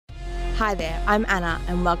Hi there, I'm Anna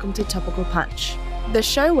and welcome to Topical Punch, the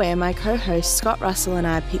show where my co-host Scott Russell and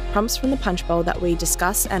I pick prompts from the Punch Bowl that we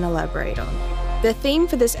discuss and elaborate on. The theme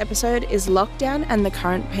for this episode is lockdown and the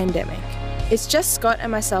current pandemic. It's just Scott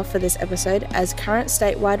and myself for this episode, as current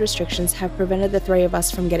statewide restrictions have prevented the three of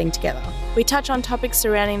us from getting together. We touch on topics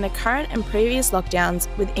surrounding the current and previous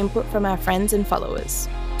lockdowns with input from our friends and followers.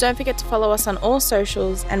 Don't forget to follow us on all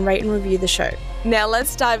socials and rate and review the show. Now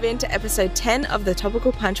let's dive into episode 10 of the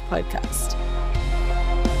Topical Punch podcast.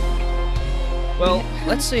 Well,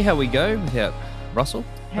 let's see how we go without Russell.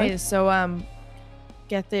 Hey, so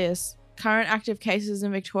get this. Current active cases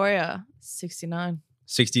in Victoria, 69.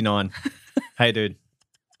 69. Hey, dude.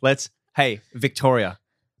 Hey, Victoria,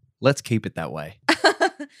 let's keep it that way.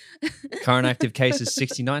 Current active cases,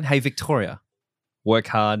 69. Hey, Victoria, work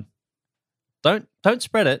hard. Don't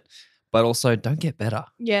spread it, but also don't get better.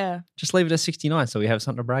 Yeah. Just leave it at 69 so we have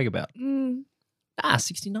something to brag about.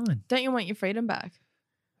 69. Don't you want your freedom back?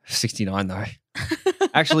 69 though.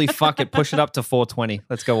 Actually, fuck it. Push it up to 420.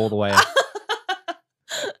 Let's go all the way up.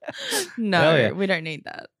 No, yeah. we don't need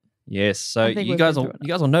that. Yes. So I think you we've guys been will through you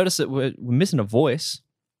guys will notice that we're missing a voice.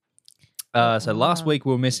 So last week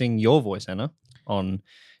we were missing your voice, Anna, on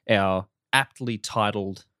our aptly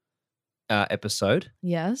titled episode.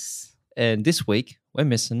 Yes. And this week, we're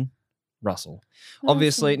missing Russell.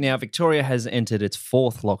 Obviously, now Victoria has entered its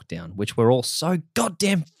fourth lockdown, which we're all so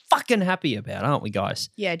goddamn fucking happy about, aren't we, guys?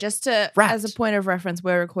 Yeah, just as a point of reference,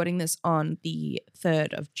 we're recording this on the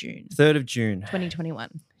 3rd of June. 3rd of June.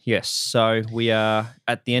 2021. Yes, so we are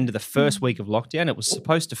at the end of the first week of lockdown. It was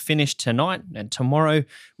supposed to finish tonight, and tomorrow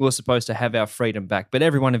we were supposed to have our freedom back. But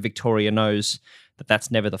everyone in Victoria knows that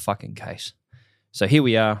that's never the fucking case. So here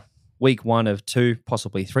we are. Week 1 of 2,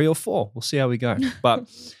 possibly 3 or 4. We'll see how we go. But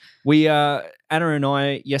Anna and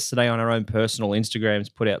I, yesterday on our own personal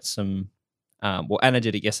Instagrams, put out some, Anna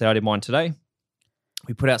did it yesterday, I did mine today.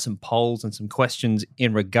 We put out some polls and some questions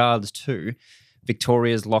in regards to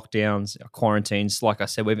Victoria's lockdowns, our quarantines. Like I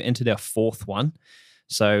said, we've entered our 4th one.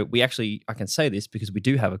 So I can say this because we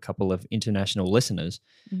do have a couple of international listeners.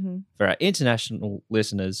 Mm-hmm. For our international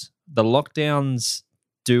listeners, the lockdowns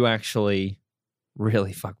do actually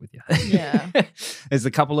really fuck with you. Yeah. There's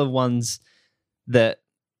a couple of ones that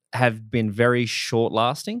have been very short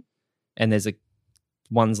lasting, and there's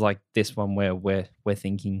ones like this one where we're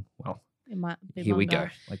thinking, well, it might be here longer. we go.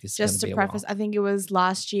 Like this Just is to be preface, I think it was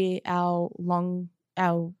last year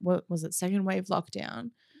what was it, second wave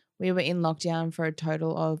lockdown. We were in lockdown for a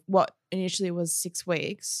total of what initially was 6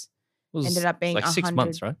 weeks. Ended up being like 6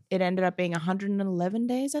 months, right? It ended up being 111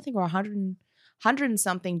 days, I think, or 100 and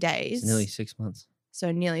something days. It's nearly 6 months.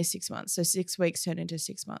 So nearly 6 months. So 6 weeks turned into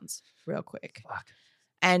 6 months real quick. Fuck.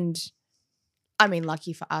 And I mean,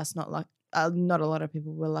 lucky for us, not a lot of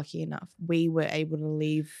people were lucky enough. We were able to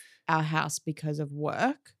leave our house because of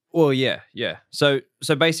work. Well, yeah. So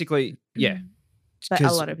basically, yeah. But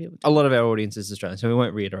a lot of people didn't. A lot of our audience is Australian, so we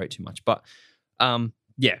won't reiterate too much. But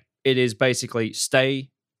yeah, it is basically stay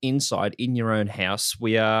inside in your own house.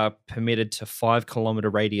 We are permitted to 5 kilometer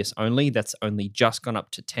radius only. That's only just gone up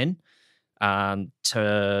to 10.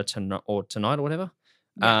 Tonight or whatever.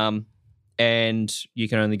 Yeah. And you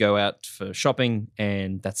can only go out for shopping,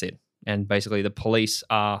 and that's it. And basically the police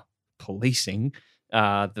are policing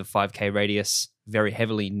the 5K radius very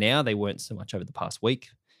heavily now. They weren't so much over the past week.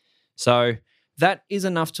 So that is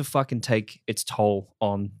enough to fucking take its toll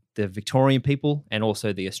on the Victorian people and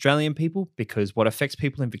also the Australian people, because what affects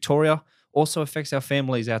people in Victoria also affects our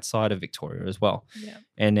families outside of Victoria as well. Yeah.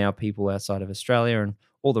 And now people outside of Australia and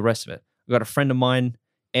all the rest of it. I've got a friend of mine,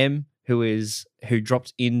 Em, who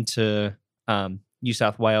dropped into New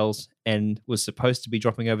South Wales and was supposed to be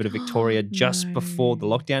dropping over to Victoria just before the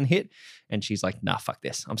lockdown hit. And she's like, nah, fuck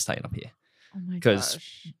this. I'm staying up here. Oh my gosh. Because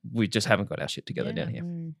we just haven't got our shit together down here.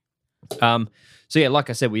 So yeah, like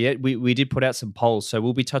I said, we did put out some polls. So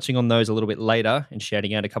we'll be touching on those a little bit later and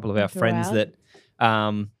shouting out a couple of our friends that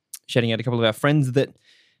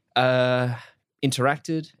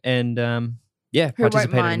interacted and who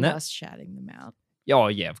participated won't mind in that. us shouting them out. Oh,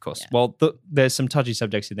 yeah, of course. Yeah. Well, there's some touchy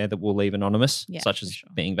subjects in there that we'll leave anonymous, such as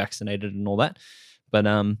being vaccinated and all that. But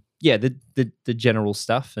the general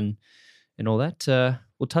stuff and all that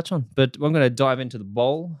we'll touch on. But I'm going to dive into the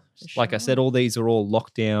bowl. Like I said, all these are all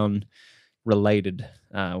lockdown related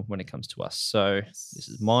when it comes to us. So This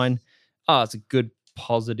is mine. It's a good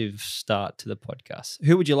positive start to the podcast.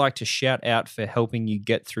 Who would you like to shout out for helping you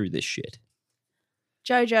get through this shit?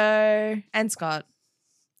 Jojo and Scott.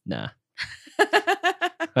 Nah.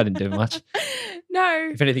 I didn't do much.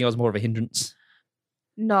 No. If anything, I was more of a hindrance.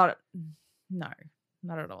 Not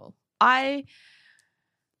at all.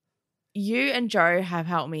 You and Joe have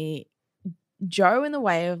helped me Joe in the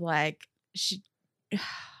way of like she,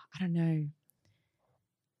 I don't know.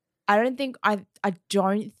 I don't think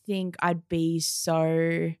I'd be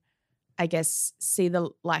so, I guess, see the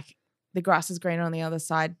grass is greener on the other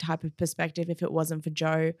side type of perspective if it wasn't for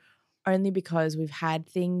Joe, only because we've had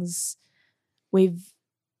things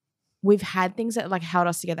that like held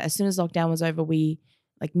us together. As soon as lockdown was over, we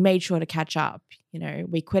like made sure to catch up. You know,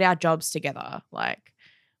 we quit our jobs together. Like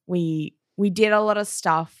we did a lot of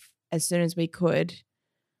stuff as soon as we could.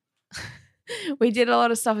 We did a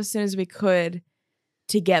lot of stuff as soon as we could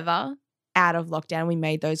together out of lockdown. We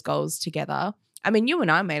made those goals together. I mean, you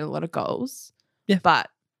and I made a lot of goals. Yeah. But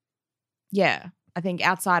yeah, I think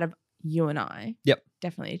outside of you and I, yep,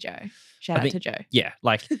 definitely Joe. Shout out to Joe. Yeah,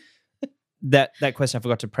 like that question I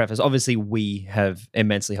forgot to preface. Obviously, we have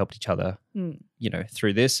immensely helped each other, you know,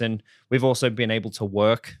 through this, and we've also been able to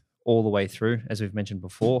work all the way through, as we've mentioned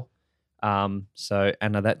before. So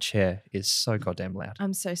Anna, that chair is so goddamn loud.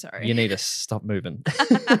 I'm so sorry. You need to stop moving.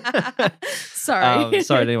 Sorry.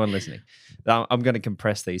 Sorry to anyone listening. I'm going to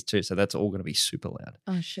compress these too, so that's all going to be super loud.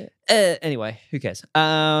 Oh shit. Anyway, who cares?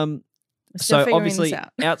 So obviously,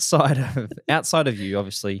 outside of you,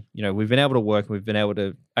 obviously, you know, we've been able to work. We've been able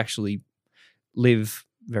to actually live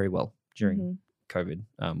very well during COVID.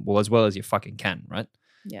 As well as you fucking can, right?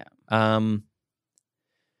 Yeah.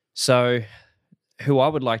 So who I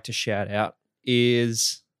would like to shout out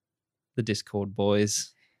is the Discord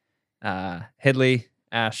boys, Headley,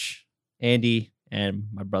 Ash, Andy, and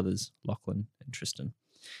my brothers Lachlan and Tristan,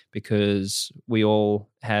 because we all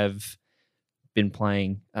have been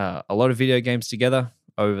playing a lot of video games together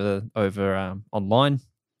over online,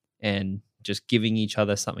 and just giving each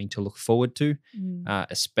other something to look forward to,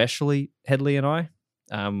 especially Headley and I.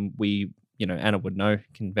 We, you know, Anna would know,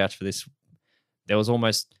 can vouch for this. There was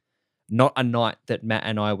almost not a night that Matt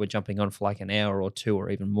and I were jumping on for like an hour or two or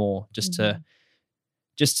even more just to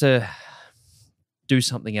do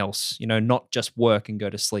something else, you know, not just work and go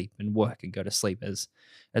to sleep and work and go to sleep as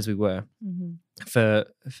we were for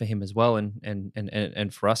him as well.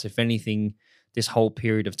 And for us, if anything, this whole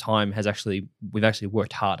period of time we've actually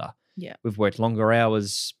worked harder. Yeah. We've worked longer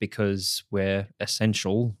hours because we're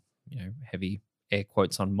essential, you know, heavy air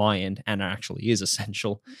quotes on my end. Anna actually is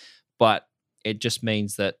essential, but it just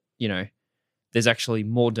means that, you know, there's actually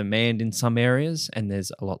more demand in some areas and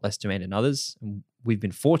there's a lot less demand in others. And we've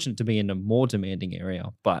been fortunate to be in a more demanding area,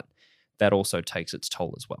 but that also takes its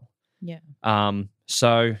toll as well. Yeah.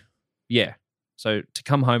 So to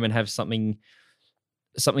come home and have something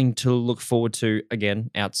to look forward to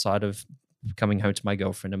again, outside of coming home to my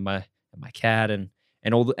girlfriend and my cat and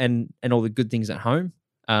all the good things at home,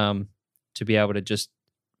 to be able to just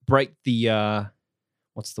break the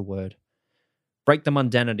break the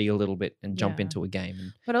mundanity a little bit and jump into a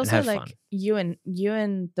game but also and have like fun. you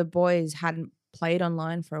and the boys hadn't played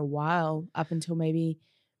online for a while, up until maybe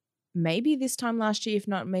this time last year, if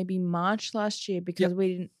not maybe March last year, because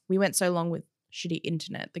we went so long with shitty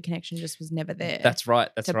internet. The connection just was never there. That's right.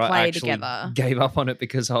 To play play I actually together. gave up on it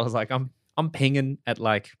because I was like, I'm pinging at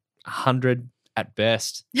like 100 at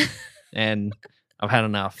best, and I've had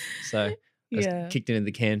enough. So I kicked it in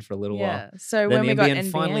the can for a little while. So then when we the got NBN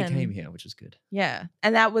NBN finally came here, which is good. Yeah,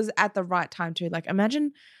 and that was at the right time too. Like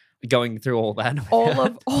imagine going through all that,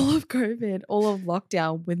 all of COVID, all of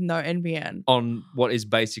lockdown with no NBN on what is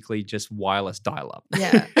basically just wireless dial-up.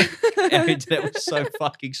 Yeah, our internet was so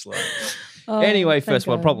fucking slow. Anyway, first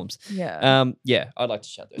world problems. Yeah. I'd like to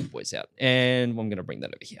shout those boys out, and I'm going to bring that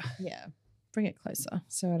over here. Yeah, bring it closer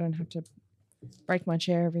so I don't have to break my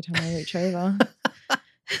chair every time I reach over.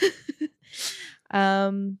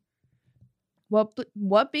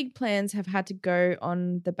 What big plans have had to go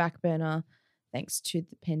on the back burner thanks to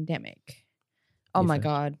the pandemic? Oh my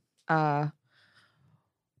God.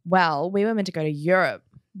 Well, we were meant to go to Europe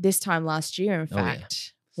this time last year, in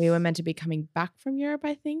fact. We were meant to be coming back from Europe,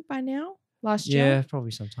 I think, by now, last year. Yeah,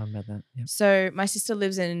 probably sometime about that. Yep. So my sister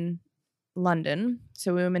lives in London,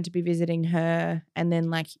 so we were meant to be visiting her and then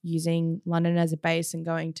like using London as a base and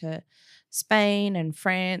going to Spain and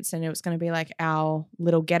France, and it was going to be like our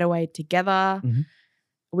little getaway together.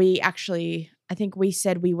 We actually, I think we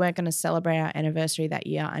said we weren't going to celebrate our anniversary that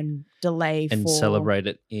year and delay and celebrate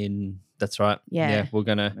it in. That's right. Yeah, we're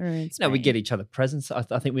gonna. We get each other presents.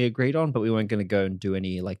 I think we agreed on, but we weren't going to go and do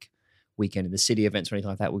any like weekend in the city events or anything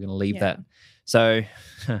like that. We're going to leave that. So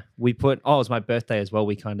we put. It was my birthday as well.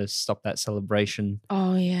 We kind of stopped that celebration.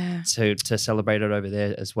 Oh yeah. To celebrate it over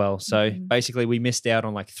there as well. So basically, we missed out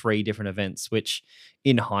on like 3 different events, which,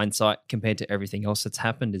 in hindsight, compared to everything else that's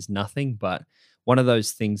happened, is nothing. But one of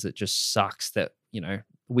those things that just sucks that, you know,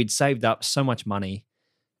 we'd saved up so much money.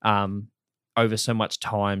 over so much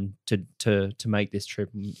time to make this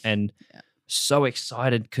trip, and so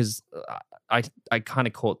excited because I kind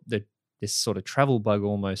of caught this sort of travel bug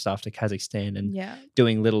almost after Kazakhstan and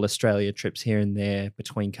doing little Australia trips here and there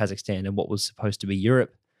between Kazakhstan and what was supposed to be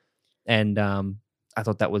Europe. And I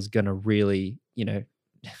thought that was going to really,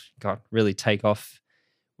 really take off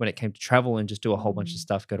when it came to travel and just do a whole bunch of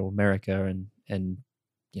stuff, go to America and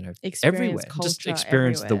everywhere, just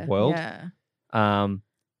experience the world. Yeah.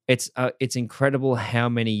 It's incredible how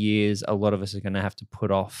many years a lot of us are going to have to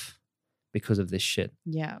put off because of this shit.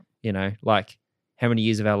 Yeah. Like how many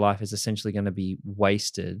years of our life is essentially going to be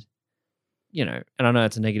wasted, and I know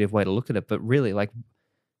it's a negative way to look at it, but really like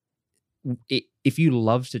if you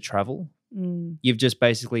love to travel, you've just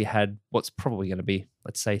basically had what's probably going to be,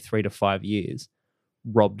 let's say 3 to 5 years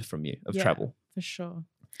robbed from you of travel. For sure.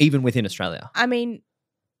 Even within Australia. I mean,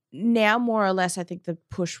 now more or less I think the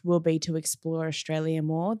push will be to explore Australia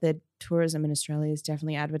more. The tourism in Australia is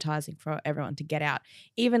definitely advertising for everyone to get out.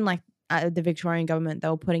 Even like the Victorian government, they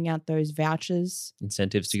were putting out those vouchers.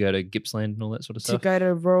 Incentives to go to Gippsland and all that sort of stuff. To go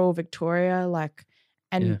to rural Victoria,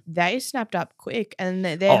 they snapped up quick. And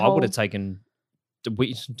I would have taken,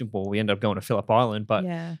 we ended up going to Phillip Island, but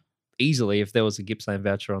easily if there was a Gippsland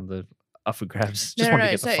voucher on the up for grabs, wanted to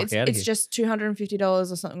get the fuck out of here. It's just $250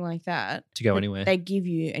 or something like that. To go anywhere. They give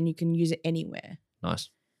you and you can use it anywhere.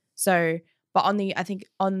 Nice. So, but on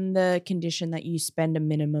the condition that you spend a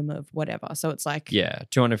minimum of whatever. So it's like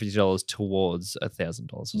 $250 towards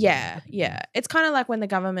 $1,000. Yeah. It's kind of like when the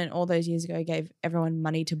government all those years ago gave everyone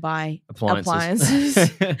money to buy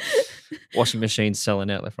appliances. Washing machines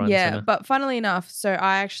selling out left, right, and center. But funnily enough, so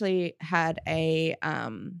I actually had a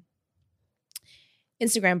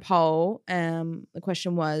Instagram poll. The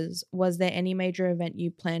question was there any major event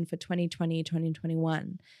you planned for 2020,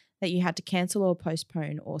 2021 that you had to cancel or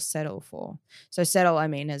postpone or settle for? So settle, I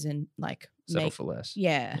mean, as in like settle for less.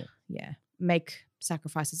 Yeah. Make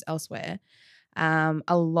sacrifices elsewhere.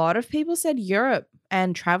 A lot of people said Europe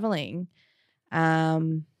and traveling.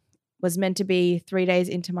 Was meant to be 3 days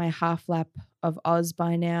into my half lap of Oz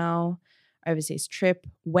by now. Overseas trip.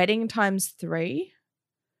 Wedding times 3.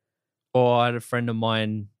 Or I had a friend of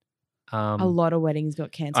mine. A lot of weddings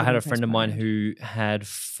got cancelled. I had a friend of mine who had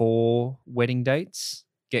 4 wedding dates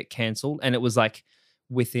get cancelled, and it was like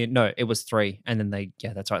it was 3, and then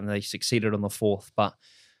that's right, and they succeeded on the 4th. But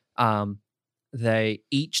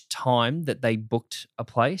each time that they booked a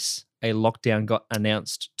place, a lockdown got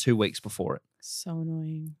announced 2 weeks before it. So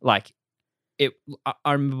annoying. Like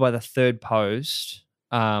I remember by the 3rd post.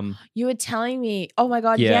 You were telling me, oh my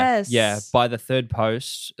God, yes. Yeah. By the 3rd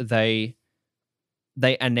post, they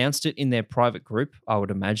announced it in their private group, I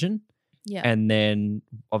would imagine. Yeah. And then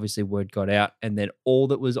obviously word got out, and then all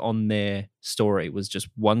that was on their story was just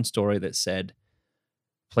one story that said,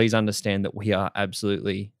 please understand that we are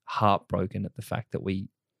absolutely heartbroken at the fact that we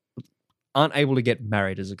aren't able to get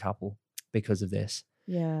married as a couple because of this.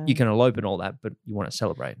 Yeah. You can elope and all that, but you want to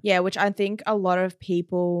celebrate. Yeah, which I think a lot of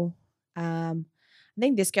people, I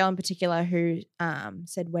think this girl in particular who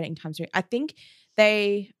said wedding times 3, I think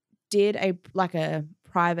they did a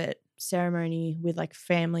private ceremony with like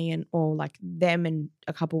family or like them and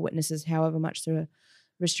a couple witnesses, however much the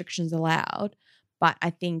restrictions allowed. But I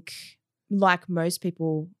think like most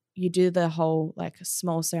people, you do the whole like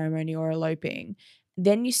small ceremony or eloping.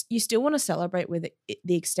 Then you still want to celebrate with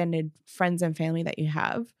the extended friends and family that you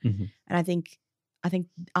have. Mm-hmm. And I think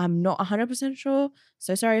I'm not 100% sure.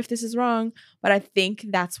 So sorry if this is wrong, but I think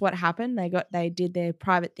that's what happened. They did their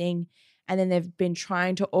private thing, and then they've been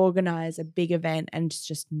trying to organize a big event, and it's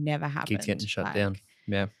just never happened. Keeps getting shut down.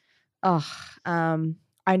 Yeah.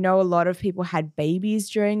 I know a lot of people had babies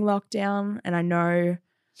during lockdown, and I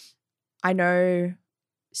know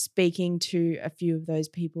speaking to a few of those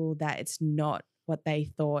people that it's not what they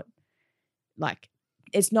thought. Like,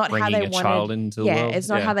 it's not bringing how they a wanted. Child into the world. It's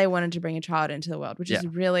not how they wanted to bring a child into the world, which is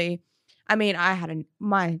really. I mean,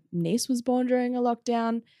 my niece was born during a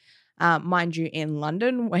lockdown, mind you, in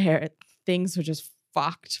London, where things were just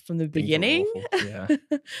fucked from the beginning. Yeah,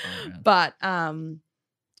 but and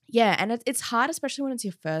it's hard, especially when it's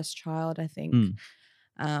your first child, I think.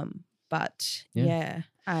 But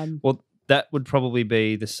well, that would probably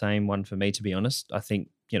be the same one for me, to be honest. I think,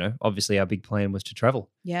 obviously our big plan was to travel.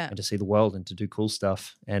 Yeah. And to see the world and to do cool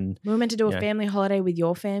stuff. And we were meant to do a family holiday with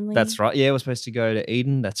your family. That's right. Yeah, we're supposed to go to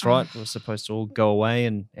Eden. That's right. We're supposed to all go away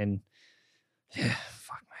and yeah,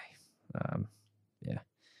 fuck me. Yeah.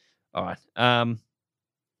 All right. I'm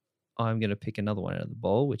going to pick another one out of the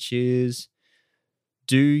bowl, which is,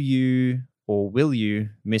 do you or will you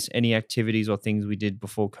miss any activities or things we did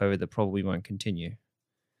before COVID that probably won't continue?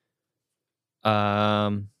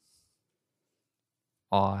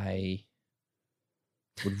 I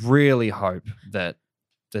would really hope that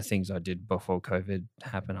the things I did before COVID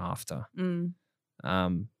happen after. Mm.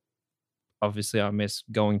 Obviously, I miss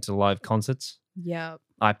going to live concerts. Yeah.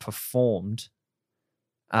 I performed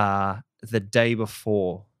the day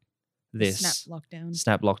before this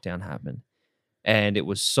Snap lockdown happened. And it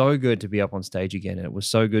was so good to be up on stage again. And it was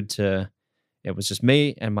so good it was just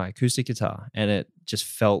me and my acoustic guitar. And it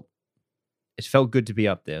felt good to be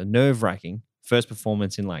up there. Nerve wracking. First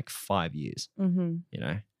performance in like 5 years, Mm-hmm. you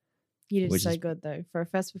know. You did Which so is- good though. For a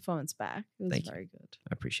first performance back, it was Thank you. very good.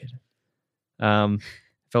 I appreciate it.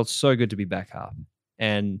 Felt so good to be back up,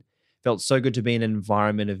 and felt so good to be in an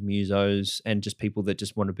environment of musos and just people that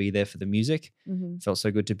just want to be there for the music. Mm-hmm. Felt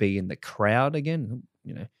so good to be in the crowd again.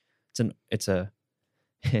 You know, it's a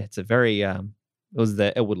very it was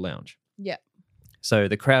the Elwood Lounge. Yeah. So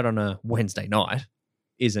the crowd on a Wednesday night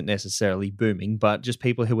isn't necessarily booming, but just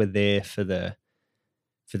people who were there for the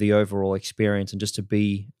overall experience and just to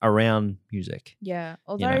be around music. Yeah.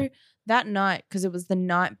 Although that night, because it was the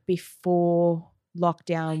night before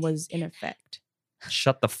lockdown was in effect.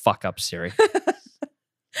 Shut the fuck up, Siri.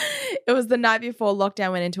 It was the night before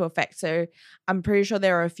lockdown went into effect. So I'm pretty sure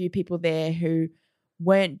there were a few people there who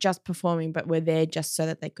weren't just performing, but were there just so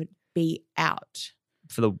that they could be out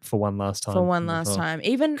For one last time. for one last time.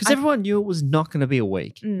 Even Because everyone knew it was not going to be a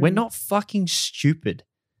week. Mm. We're not fucking stupid.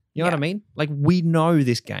 You know what I mean? Like, we know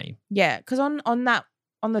this game. yeah, because on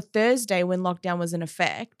the Thursday when lockdown was in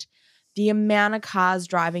effect, the amount of cars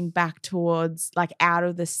driving back towards like out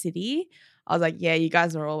of the city, I was like, yeah, you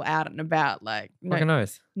guys are all out and about. Like, Fucking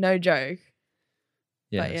oath. no joke.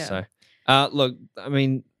 Yeah. But yeah. So, look, I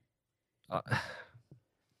mean,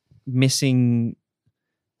 missing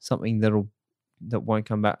something that won't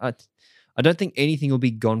come back. I don't think anything will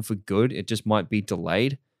be gone for good. It just might be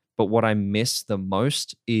delayed. But what I miss the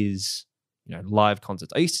most is, live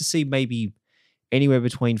concerts. I used to see maybe anywhere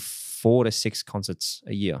between 4 to 6 concerts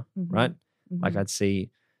a year, Mhm. right? Mhm. Like I'd see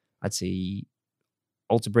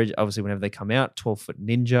Alter Bridge, obviously, whenever they come out, 12 Foot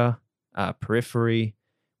Ninja, Periphery.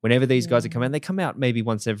 Whenever these guys are coming out, they come out maybe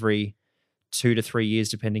once every 2 to 3 years,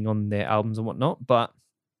 depending on their albums and whatnot. But,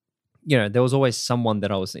 there was always someone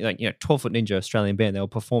that I was like, 12 Foot Ninja, Australian band, they were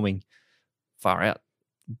performing far out.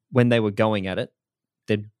 When they were going at it,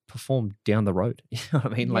 they'd perform down the road. You know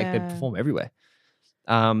what I mean? Like, they'd Yeah. perform everywhere.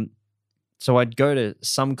 So I'd go to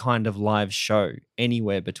some kind of live show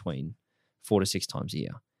anywhere between 4 to 6 times a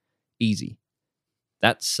year. Easy.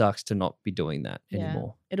 That sucks to not be doing that Yeah.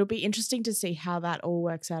 anymore. It'll be interesting to see how that all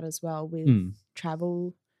works out as well with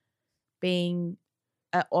travel being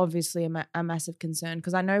obviously a massive concern.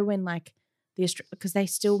 Because I know when because they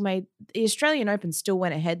still made the Australian Open still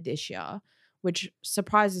went ahead this year, which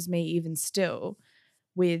surprises me even still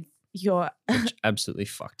with your Which absolutely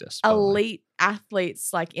fucked us. by the way. elite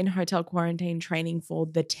athletes like in hotel quarantine training for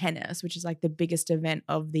the tennis, which is like the biggest event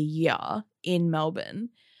of the year in Melbourne.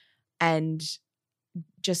 And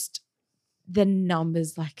just the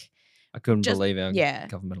numbers, like I couldn't just- believe our yeah.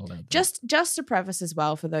 government allowed that. just to preface as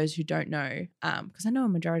well for those who don't know, because I know a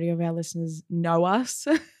majority of our listeners know us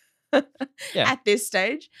at this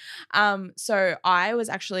stage. So I was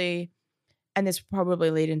actually, and this will probably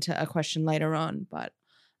lead into a question later on, but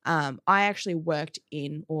I actually work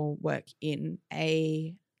in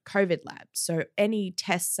a COVID lab. So any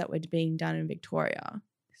tests that were being done in Victoria,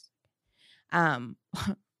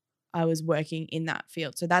 I was working in that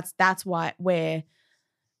field. So that's where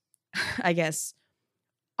I guess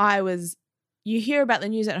you hear about the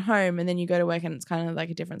news at home and then you go to work and it's kind of like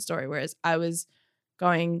a different story. Whereas I was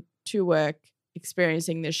going to work,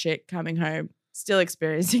 experiencing this shit, coming home, still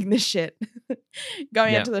experiencing this shit,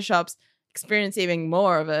 going out to the shops, experience even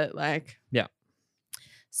more of it. Like, yeah.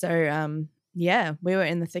 So, we were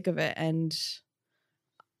in the thick of it. And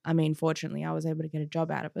I mean, fortunately, I was able to get a job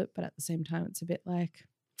out of it. But at the same time, it's a bit like,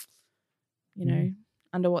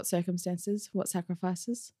 under what circumstances, what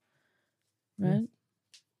sacrifices, right?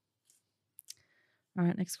 All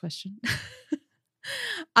right, next question.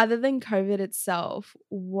 Other than COVID itself,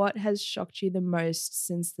 what has shocked you the most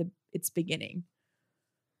since its beginning?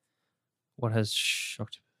 What has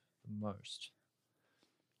shocked you the most?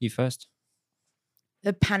 You first.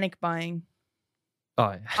 The panic buying.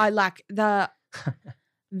 Oh, yeah. I like the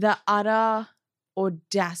utter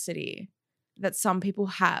audacity that some people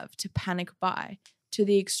have to panic buy to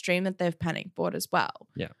the extreme that they've panic bought as well.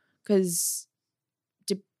 Yeah. Because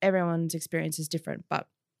everyone's experience is different, but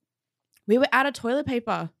we were out of toilet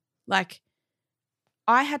paper. Like,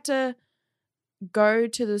 I had to go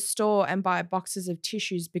to the store and buy boxes of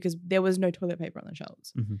tissues because there was no toilet paper on the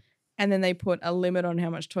shelves. Mm-hmm. And then they put a limit on how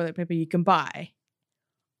much toilet paper you can buy.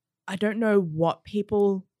 I don't know what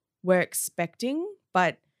people were expecting,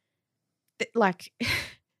 but like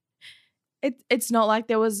it's not like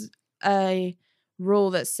there was a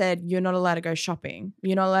rule that said you're not allowed to go shopping.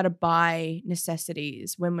 You're not allowed to buy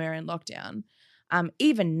necessities when we're in lockdown.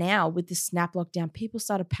 Even now with the snap lockdown, people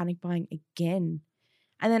started panic buying again.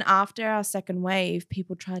 And then after our second wave,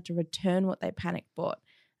 people tried to return what they panic bought.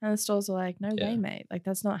 And the stores were like, no way, mate. Like,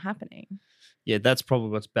 that's not happening. Yeah, that's probably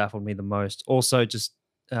what's baffled me the most. Also, just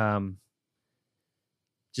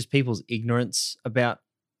people's ignorance about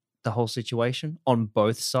the whole situation on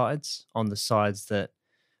both sides, on the sides that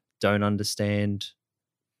don't understand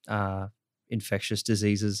infectious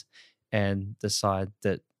diseases and the side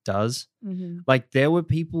that does. Mm-hmm. Like, there were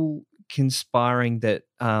people conspiring that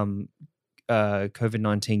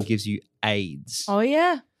COVID-19 gives you AIDS. Oh,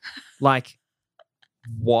 yeah. Like,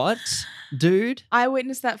 what, dude? I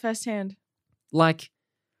witnessed that firsthand. Like,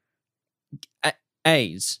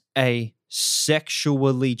 AIDS, a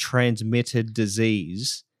sexually transmitted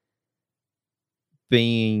disease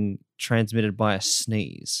being transmitted by a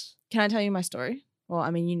sneeze. Can I tell you my story? Well, I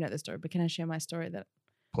mean, you know the story, but can I share my story? That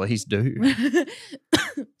Please do.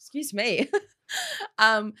 Excuse me.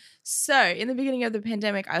 So in the beginning of the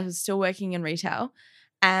pandemic, I was still working in retail,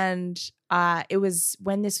 and it was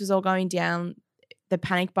when this was all going down, the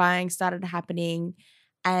panic buying started happening,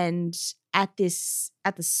 and at the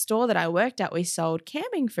store that I worked at, we sold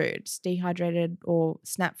camping foods, dehydrated or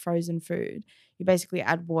snap frozen food. You basically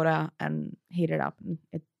add water and heat it up, and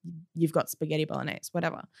you've got spaghetti bolognese,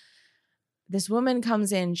 whatever. This woman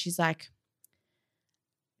comes in, she's like,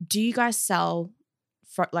 do you guys sell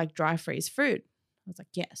like dry freeze food? I was like,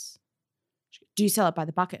 yes. She goes, do you sell it by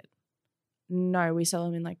the bucket? No, we sell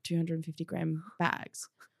them in like 250 gram bags.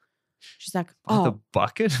 She's like, by the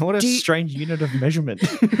bucket? What a strange unit of measurement.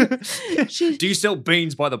 Do you sell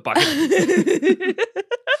beans by the bucket?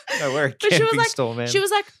 No, we're a camping store, man. She was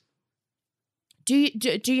like, do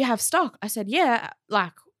you have stock? I said, yeah,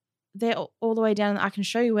 like they're all the way down. I can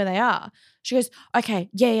show you where they are. She goes, okay,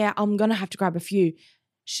 yeah, I'm going to have to grab a few.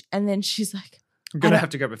 And then she's like, I'm going to have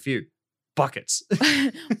to grab a few buckets.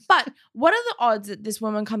 But what are the odds that this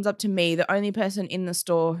woman comes up to me, the only person in the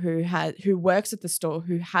store who works at the store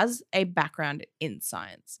who has a background in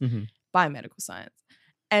science, biomedical science,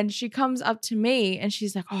 and she comes up to me and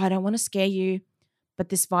she's like, oh, I don't want to scare you, but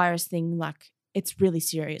this virus thing, like, it's really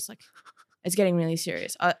serious. Like, it's getting really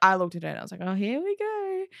serious. I looked at her and I was like, oh, here we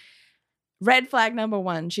go. Red flag number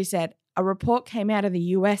one. She said, a report came out of the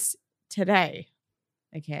US today,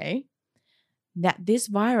 okay, that this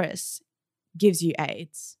virus gives you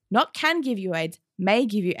AIDS. Not can give you AIDS, may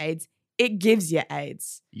give you AIDS. It gives you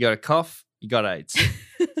AIDS. You got a cough, you got AIDS.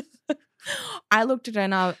 I looked at her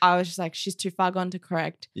and I was just like, she's too far gone to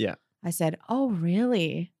correct. Yeah. I said, oh,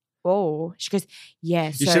 really? Oh. She goes,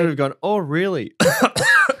 yeah. You should have gone, oh, really?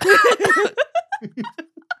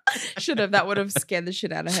 Should have. That would have scared the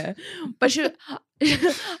shit out of her. But I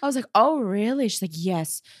was like, oh, really? She's like,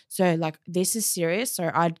 yes. So, like, this is serious.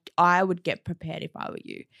 So I would get prepared if I were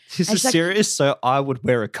you. This is serious. So I would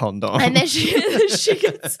wear a condom. And then she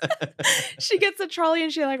gets a trolley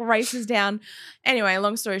and she like races down. Anyway,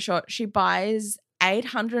 long story short, she buys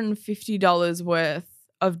 $850 worth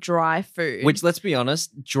of dry food. Which, let's be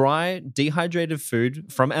honest, dry, dehydrated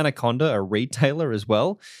food from Anaconda, a retailer as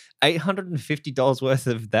well, $850 worth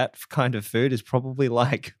of that kind of food is probably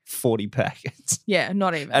like 40 packets. Yeah,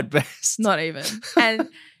 not even. At best. Not even.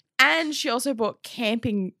 And she also bought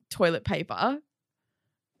camping toilet paper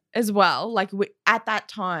as well. Like, at that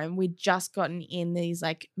time, we'd just gotten in these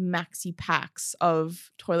like maxi packs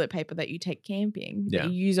of toilet paper that you take camping,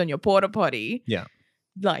 that you use on your porta potty. Yeah.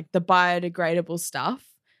 Like the biodegradable stuff.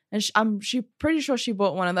 And I'm pretty sure she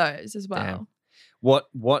bought one of those as well. Damn.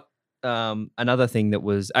 What another thing that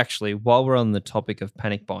was actually, while we're on the topic of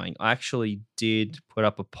panic buying, I actually did put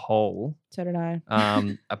up a poll. So did I.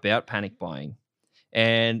 About panic buying.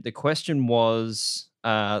 And the question was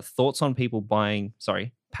thoughts on people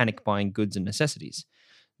panic buying goods and necessities.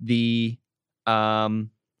 The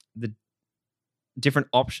different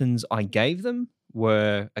options I gave them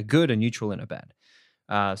were a good, a neutral, and a bad.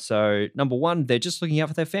 So number one, they're just looking out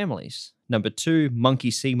for their families. Number two,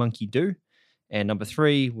 monkey see, monkey do. And number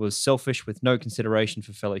three was selfish with no consideration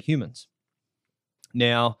for fellow humans.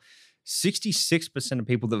 Now, 66% of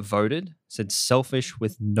people that voted said selfish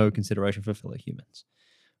with no consideration for fellow humans,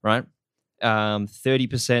 right?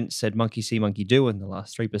 30% said monkey see, monkey do, and the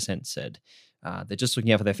last 3% said they're just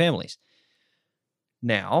looking out for their families.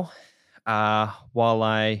 Now, while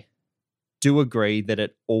I do agree that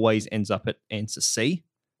it always ends up at answer C,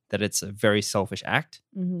 that it's a very selfish act,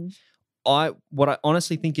 Mm-hmm. what I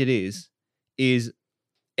honestly think it is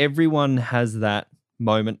everyone has that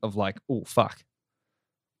moment of like, oh, fuck.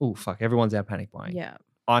 Everyone's out panic buying. Yeah.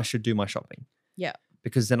 I should do my shopping. Yeah.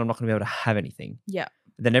 Because then I'm not going to be able to have anything. Yeah.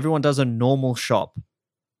 Then everyone does a normal shop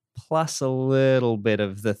plus a little bit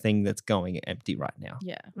of the thing that's going empty right now.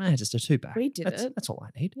 Yeah. Just a 2-pack. We did it. That's all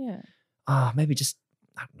I need. Yeah. Maybe just,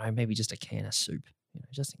 I don't know, maybe just a can of soup,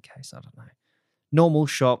 just in case. I don't know. Normal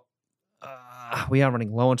shop. We are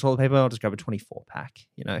running low on toilet paper. I'll just grab a 24-pack,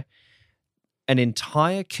 An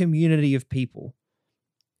entire community of people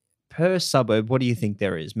per suburb. What do you think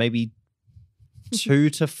there is? Maybe 2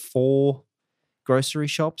 to 4 grocery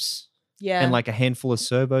shops. Yeah. And like a handful of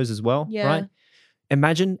servos as well, Yeah. right?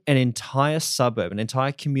 Imagine an entire suburb, an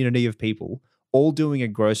entire community of people all doing a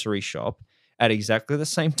grocery shop at exactly the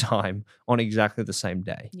same time on exactly the same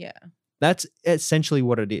day. Yeah. That's essentially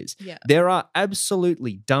what it is. Yeah. There are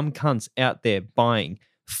absolutely dumb cunts out there buying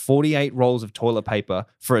 48 rolls of toilet paper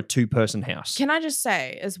for a 2-person house. Can I just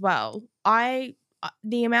say as well,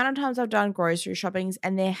 the amount of times I've done grocery shoppings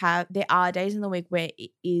and there are days in the week where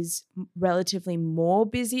it is relatively more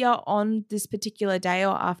busier on this particular day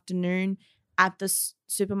or afternoon at the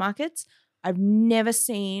supermarkets. I've never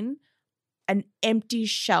seen an empty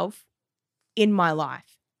shelf in my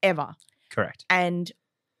life ever. Correct. And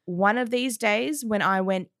one of these days when I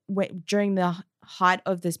went during the height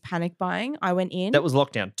of this panic buying, I went in. That was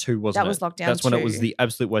lockdown 2, wasn't it? That was lockdown 2. That's when it was the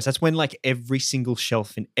absolute worst. That's when like every single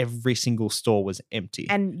shelf in every single store was empty.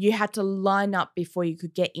 And you had to line up before you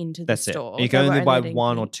could get into the That's store. it. You can only buy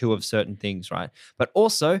 1 or 2 of certain things, right? But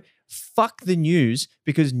also, fuck the news,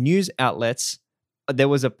 because news outlets, there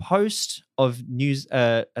was a post of news,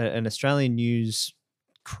 an Australian news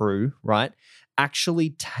crew, right,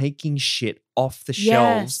 actually taking shit off the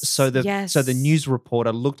shelves. So the news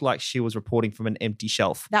reporter looked like she was reporting from an empty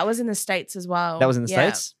shelf. That was in the States as well. That was in the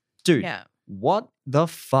States? Dude, what the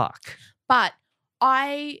fuck? But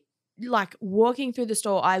I, like, walking through the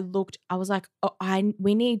store, I was like,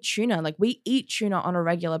 we need tuna. Like, we eat tuna on a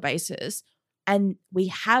regular basis and we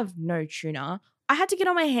have no tuna. I had to get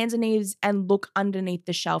on my hands and knees and look underneath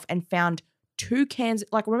the shelf and found 2 cans.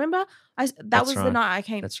 Like, remember, that was the night I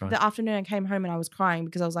came, the afternoon I came home and I was crying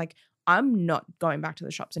because I was like, I'm not going back to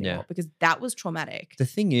the shops anymore because that was traumatic. The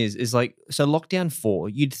thing is like, so lockdown 4,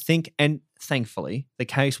 you'd think, and thankfully the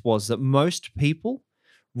case was that most people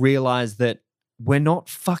realize that we're not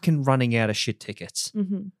fucking running out of shit tickets.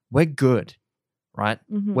 Mm-hmm. We're good, right?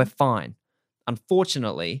 Mm-hmm. We're fine.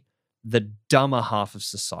 Unfortunately, the dumber half of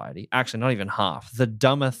society, actually not even half, the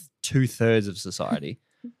dumber 2/3 of society,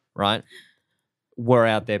 right, were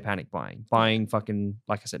out there panic buying fucking,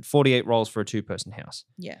 like I said, 48 rolls for a 2-person house.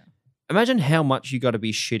 Yeah. Imagine how much you got to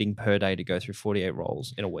be shitting per day to go through 48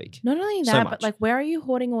 rolls in a week. Not only that, but like, where are you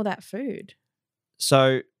hoarding all that food?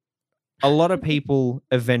 So a lot of people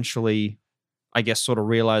eventually, I guess, sort of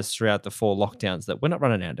realized throughout the 4 lockdowns that we're not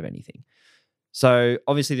running out of anything. So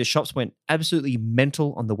obviously the shops went absolutely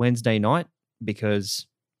mental on the Wednesday night because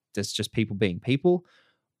there's just people being people.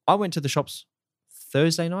 I went to the shops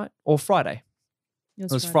Thursday night or Friday.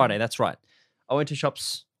 It was Friday, that's right. I went to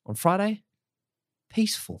shops on Friday.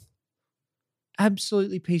 Peaceful.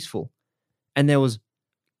 Absolutely peaceful. And there was,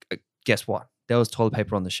 guess what? There was toilet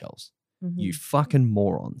paper on the shelves. Mm-hmm. You fucking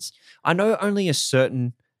morons. I know only a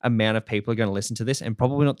certain amount of people are going to listen to this and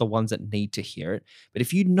probably not the ones that need to hear it. But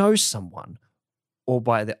if you know someone or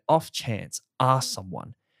by the off chance are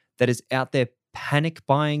someone that is out there panic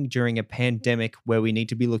buying during a pandemic where we need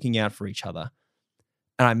to be looking out for each other,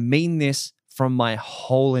 and I mean this from my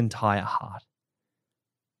whole entire heart,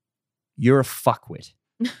 you're a fuckwit.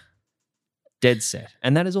 Dead set.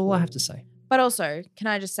 And that is all I have to say. But also, can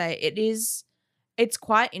I just say, it's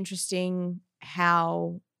quite interesting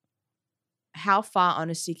how far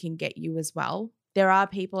honesty can get you as well. There are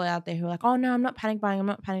people out there who are like, oh no, I'm not panic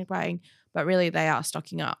buying. But really they are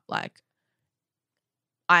stocking up. Like,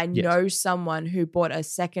 I know someone who bought a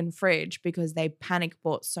second fridge because they panic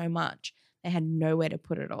bought so much. They had nowhere to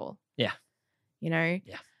put it all. Yeah. You know?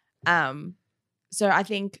 Yeah. So I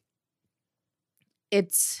think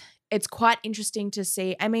it's quite interesting to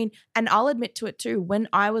see. I mean, and I'll admit to it too. When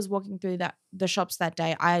I was walking through the shops that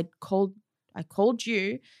day, I called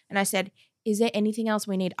you and I said, is there anything else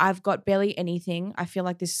we need? I've got barely anything. I feel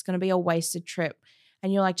like this is going to be a wasted trip.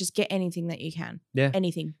 And you're like, just get anything that you can. Yeah.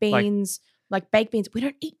 Anything. Beans, like baked beans. We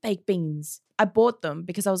don't eat baked beans. I bought them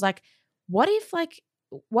because I was like, what if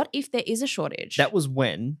there is a shortage? That was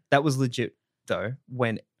legit though,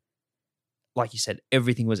 when, like you said,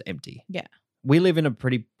 everything was empty. Yeah. We live in a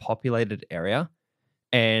pretty populated area,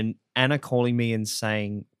 and Anna calling me and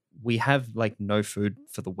saying we have like no food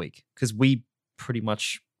for the week because we pretty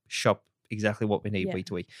much shop exactly what we need week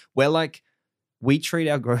to week. We're like we treat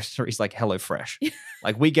our groceries like HelloFresh.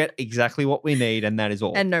 Like we get exactly what we need and that is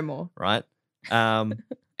all. And no more. Right? And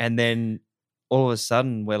then all of a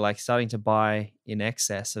sudden we're like starting to buy in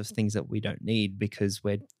excess of things that we don't need because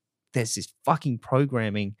there's this fucking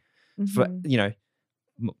programming for, you know,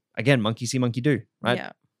 again, monkey see, monkey do, right?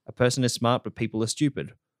 Yeah. A person is smart, but people are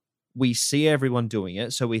stupid. We see everyone doing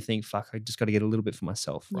it, so we think, fuck, I just got to get a little bit for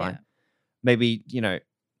myself, right? Yeah. Maybe, you know,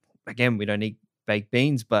 again, we don't eat baked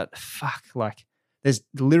beans, but fuck, like there's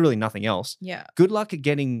literally nothing else. Yeah. Good luck at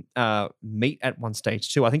getting meat at one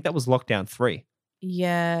stage too. I think that was lockdown 3.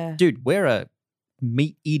 Yeah. Dude, we're a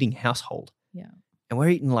meat-eating household. Yeah. And we're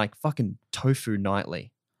eating like fucking tofu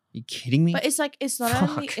nightly. Are you kidding me? But it's like it's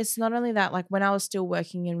not only that. Like when I was still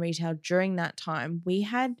working in retail during that time, we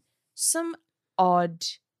had some odd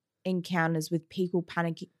encounters with people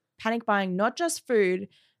panic buying not just food,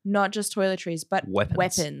 not just toiletries, but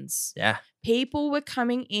weapons. Yeah. People were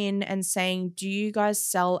coming in and saying, "Do you guys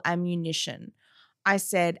sell ammunition?" I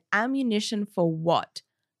said, "Ammunition for what?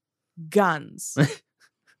 Guns."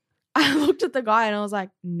 I looked at the guy and I was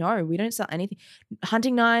like, no, we don't sell anything.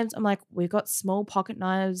 Hunting knives. I'm like, we've got small pocket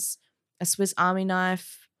knives, a Swiss Army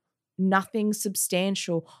knife, nothing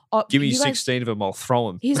substantial. Oh, give me 16 of them, I'll throw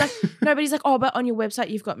them. He's like, no, but he's like, oh, but on your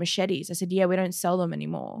website you've got machetes. I said, yeah, we don't sell them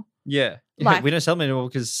anymore. Yeah. Like, we don't sell them anymore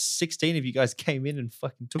because 16 of you guys came in and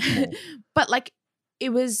fucking took them all. But like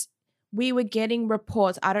we were getting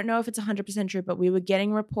reports. I don't know if it's 100% true, but we were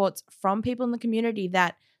getting reports from people in the community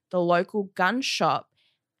that the local gun shop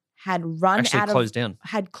had closed down.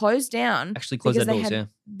 Actually closed their doors,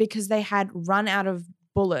 because they had run out of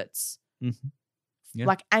bullets,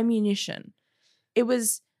 like ammunition. There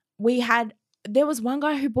was one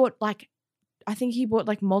guy who bought I think he bought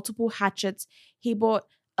like multiple hatchets. He bought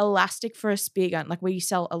elastic for a spear gun. Like we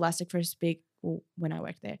sell elastic for a spear. Well, when I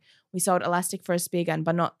worked there, we sold elastic for a spear gun,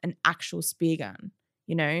 but not an actual spear gun.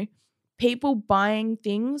 You know, people buying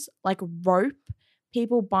things like rope.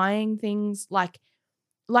 People buying things like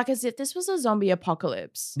as if this was a zombie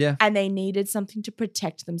apocalypse. Yeah. And they needed something to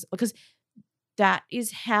protect themselves, because that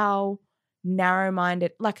is how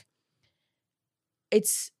narrow-minded, like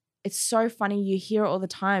it's so funny. You hear it all the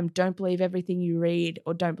time. Don't believe everything you read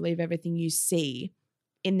or don't believe everything you see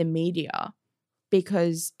in the media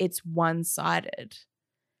because it's one-sided.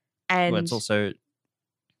 And it's also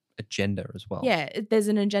agenda as well. Yeah, there's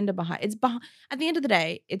an agenda behind. At the end of the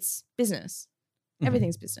day, it's business.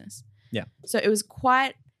 Everything's business. Yeah. So it was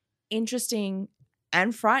quite interesting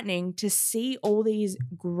and frightening to see all these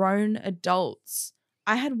grown adults.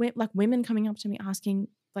 I had women coming up to me asking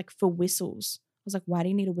like for whistles. I was like, why do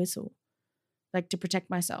you need a whistle? Like to protect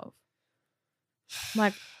myself.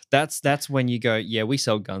 Like that's when you go, yeah, we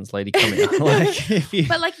sell guns, lady. Come here.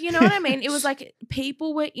 But like, you know what I mean? It was like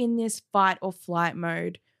people were in this fight or flight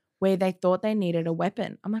mode where they thought they needed a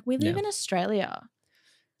weapon. I'm like, we live in Australia.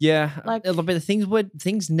 Yeah, but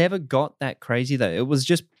things never got that crazy though. It was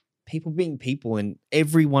just people being people, and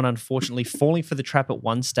everyone unfortunately falling for the trap at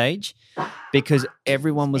one stage because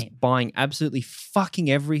everyone was buying absolutely fucking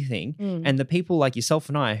everything, and the people like yourself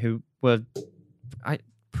and I who were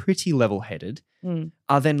pretty level-headed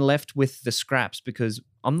are then left with the scraps because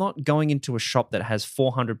I'm not going into a shop that has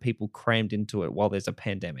 400 people crammed into it while there's a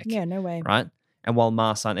pandemic. Yeah, no way. Right? And while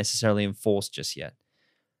masks aren't necessarily enforced just yet.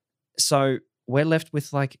 So we're left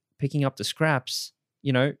with like picking up the scraps,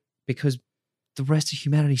 you know, because the rest of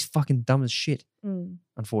humanity is fucking dumb as shit,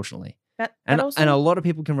 unfortunately. And a lot of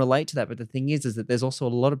people can relate to that. But the thing is that there's also a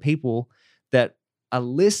lot of people that are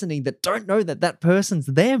listening that don't know that that person's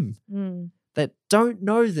them, that don't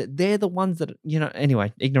know that they're the ones that, you know,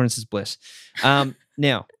 anyway, ignorance is bliss.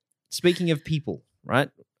 Now, speaking of people, right?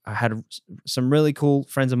 I had some really cool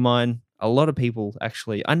friends of mine. A lot of people,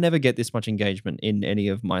 actually, I never get this much engagement in any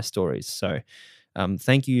of my stories. So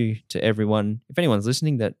thank you to everyone. If anyone's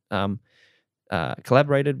listening that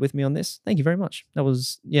collaborated with me on this, thank you very much. That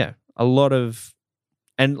was, a lot of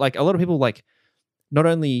people like not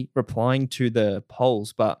only replying to the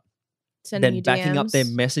polls, but sending then backing up their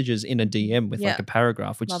messages in a DM with like a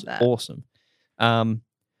paragraph, which is awesome.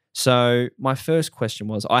 So my first question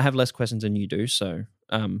was, I have less questions than you do, so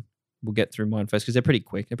we'll get through mine first because they're pretty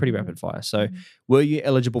quick. They're pretty rapid fire. So were you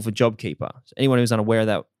eligible for JobKeeper? So anyone who's unaware of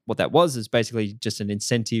that, what that was is basically just an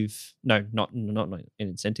incentive. No, not an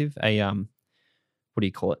incentive. What do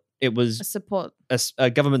you call it? It was a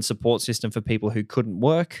government support system for people who couldn't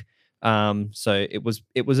work. So it was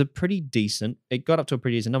a pretty decent. It got up to a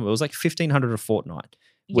pretty decent number. It was like $1,500 a fortnight,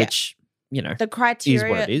 which the criteria is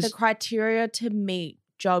what it is. The criteria to meet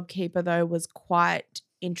JobKeeper though was quite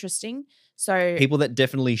interesting. So people that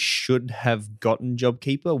definitely should have gotten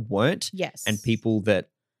JobKeeper weren't. Yes, and people that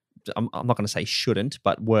I'm not going to say shouldn't,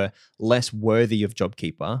 but were less worthy of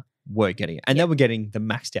JobKeeper were getting it. And they were getting the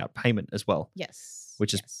maxed out payment as well. Yes.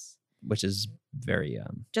 Which is very...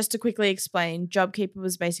 Just to quickly explain, JobKeeper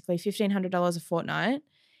was basically $1,500 a fortnight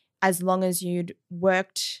as long as you'd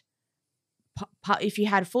worked, if you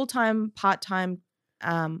had full-time, part-time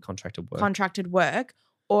contracted work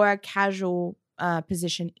or a casual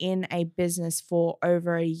position in a business for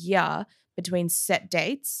over a year between set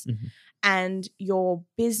dates, and your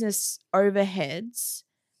business overheads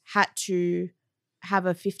had to have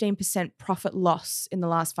a 15% profit loss in the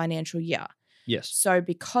last financial year. Yes. So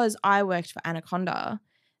because I worked for Anaconda,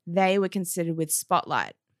 they were considered with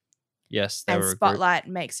Spotlight. Yes. And Spotlight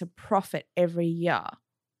makes a profit every year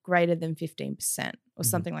greater than 15% or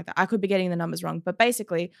something like that. I could be getting the numbers wrong, but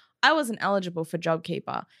basically I wasn't eligible for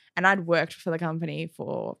JobKeeper, and I'd worked for the company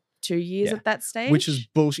for 2 years at that stage. Which is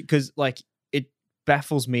bullshit, because like it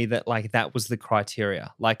baffles me that like that was the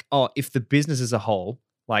criteria. Like, oh, if the business as a whole,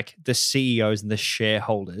 like the CEOs and the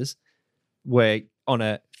shareholders were on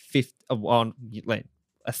a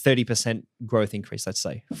 30% growth increase, let's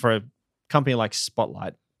say, for a company like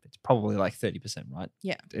Spotlight, it's probably like 30%, right?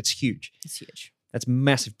 Yeah. It's huge. It's huge. That's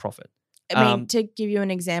massive profit. I mean, to give you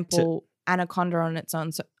an example, Anaconda on its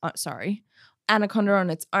own, Anaconda on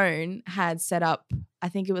its own had set up, I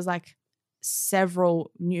think it was like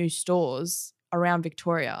several new stores around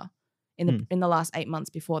Victoria in the last 8 months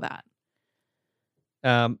before that.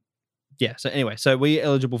 Yeah. So anyway, so we're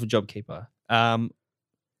eligible for JobKeeper.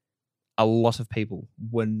 A lot of people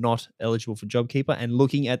were not eligible for JobKeeper, and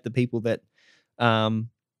looking at the people that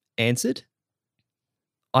answered,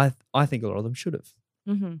 I think a lot of them should have.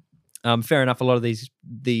 Fair enough. A lot of these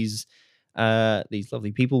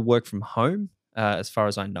lovely people work from home, as far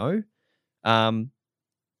as I know,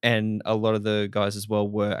 and a lot of the guys as well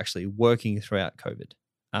were actually working throughout COVID.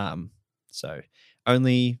 So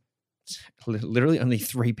literally only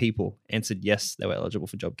 3 people answered yes, they were eligible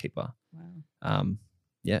for JobKeeper. Wow.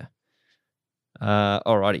 Yeah.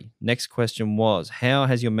 Alrighty. Next question was, how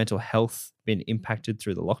has your mental health been impacted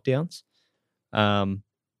through the lockdowns?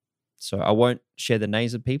 So I won't share the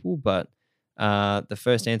names of people, but the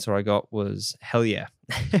first answer I got was, hell yeah.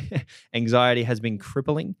 Anxiety has been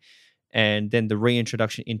crippling, and then the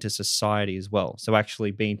reintroduction into society as well. So actually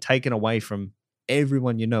being taken away from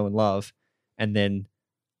everyone you know and love, and then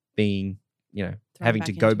being, having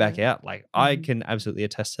to go back out. Like I can absolutely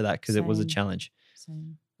attest to that, because it was a challenge.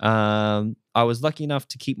 Same. I was lucky enough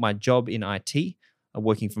to keep my job in IT,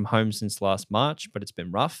 working from home since last March, but it's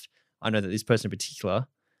been rough. I know that this person in particular,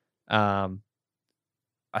 I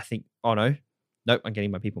think, nope, I'm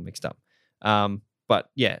getting my people mixed up. But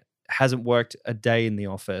yeah, hasn't worked a day in the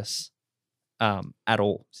office at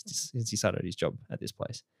all since he started his job at this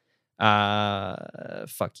place.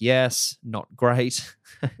 Fuck yes, not great,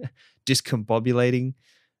 discombobulating,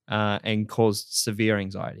 and caused severe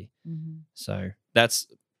anxiety. So that's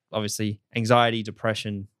obviously anxiety,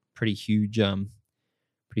 depression, pretty huge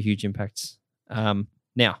impacts.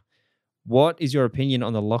 Now, what is your opinion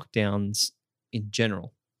on the lockdowns in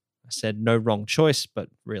general? I said no wrong choice, but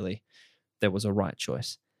really there was a right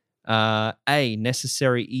choice. A,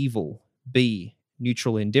 necessary evil. B,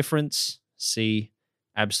 neutral indifference. C,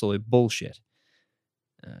 absolute bullshit.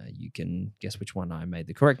 You can guess which one I made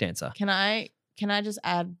the correct answer. Can I just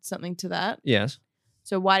add something to that? Yes.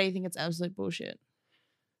 So why do you think it's absolute bullshit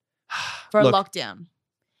for a lockdown?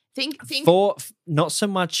 Think for not so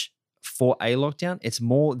much for a lockdown, it's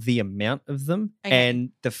more the amount of them,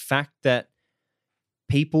 and the fact that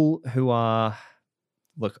people who are,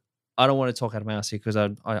 look, I don't want to talk out of my ass here, because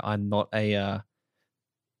I'm not a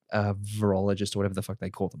virologist or whatever the fuck they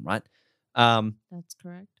call them, right? That's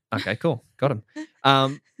correct. Okay, cool. Got him.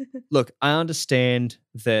 Look, I understand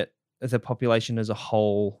that the population as a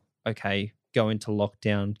whole, okay, go into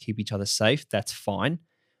lockdown, keep each other safe. That's fine.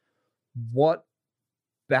 What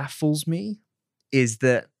baffles me is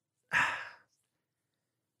that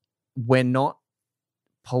we're not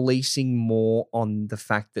policing more on the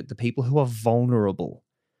fact that the people who are vulnerable,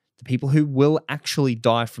 the people who will actually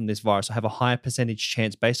die from this virus or have a higher percentage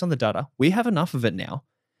chance based on the data, we have enough of it now,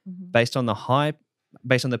 based on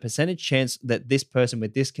the percentage chance that this person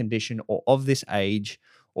with this condition or of this age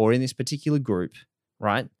or in this particular group,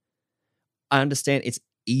 right? I understand it's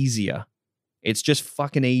easier. It's just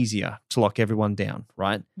fucking easier to lock everyone down,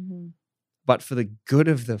 right? But for the good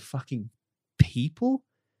of the fucking people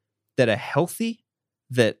that are healthy,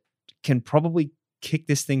 that can probably kick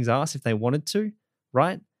this thing's ass if they wanted to,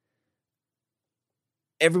 right?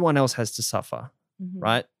 Everyone else has to suffer,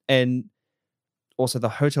 right? And also the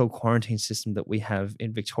hotel quarantine system that we have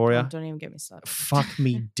in Victoria. Don't even get me started. Fuck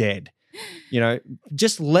me dead.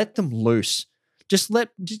 Just let them loose. Just let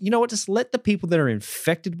the people that are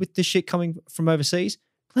infected with this shit coming from overseas,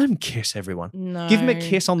 let them kiss everyone. No, Give them a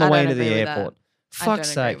kiss on the way to the agree with airport. that.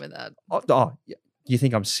 Fuck's I sake. don't agree with that. Oh, you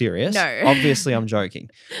think I'm serious? No. Obviously I'm joking.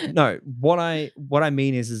 No, what I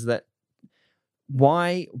mean is that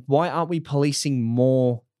why aren't we policing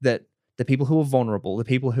more that the people who are vulnerable, the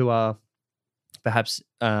people who are perhaps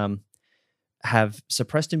have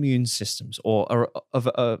suppressed immune systems or are of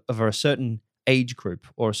a certain age group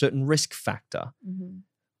or a certain risk factor? Mm-hmm.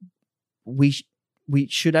 We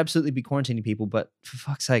should absolutely be quarantining people, but for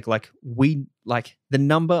fuck's sake, the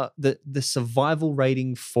survival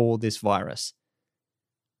rating for this virus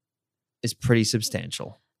is pretty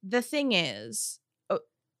substantial. The thing is,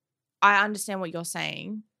 I understand what you're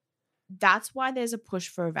saying. That's why there's a push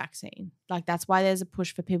for a vaccine. That's why there's a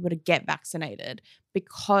push for people to get vaccinated,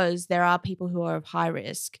 because there are people who are of high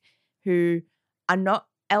risk who are not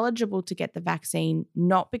eligible to get the vaccine,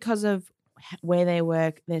 not because of where they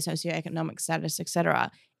work, their socioeconomic status,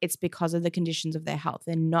 etc. It's because of the conditions of their health.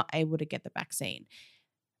 They're not able to get the vaccine.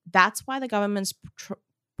 That's why the government's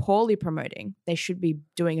poorly promoting. They should be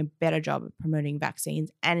doing a better job of promoting vaccines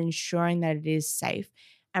and ensuring that it is safe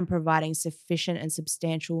and providing sufficient and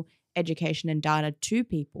substantial education and data to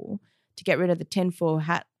people to get rid of the tinfoil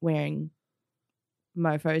hat wearing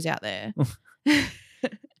mofos out there.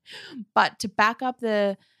 But to back up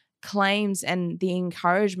the claims and the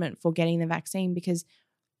encouragement for getting the vaccine, because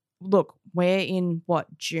look, we're in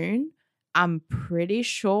June? I'm pretty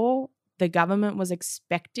sure the government was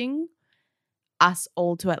expecting us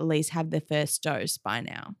all to at least have the first dose by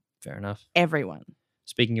now. Fair enough. Everyone.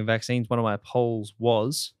 Speaking of vaccines, one of my polls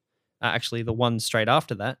was actually the one straight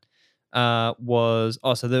after that so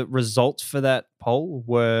the results for that poll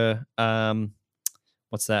were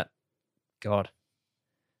what's that? God.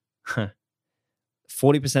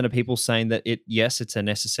 40% of people saying that it's a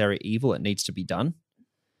necessary evil, it needs to be done.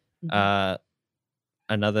 Mm-hmm.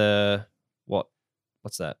 Another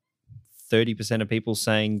what's that? 30% of people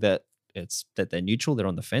saying that they're neutral, they're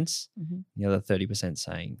on the fence. Mm-hmm. The other 30%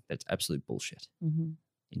 saying that's absolute bullshit. Mm-hmm.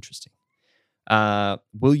 Interesting.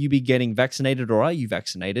 Will you be getting vaccinated or are you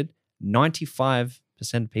vaccinated? 95%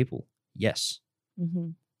 of people, yes. Mm-hmm.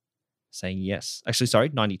 Saying yes. Actually, sorry,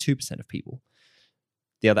 92% of people.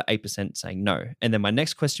 The other 8% saying no. And then my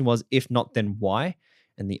next question was, if not, then why?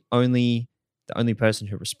 And the only person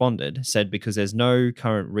who responded said because there's no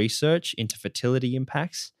current research into fertility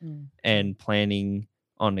impacts and planning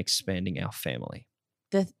on expanding our family.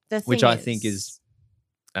 The thing which I think is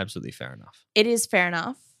absolutely fair enough. It is fair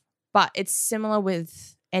enough, but it's similar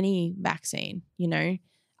with any vaccine.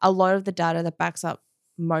 A lot of the data that backs up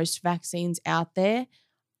most vaccines out there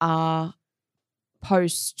are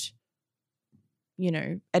post,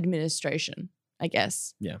 administration, I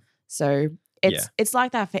guess. Yeah. So it's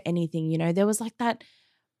like that for anything. There was that.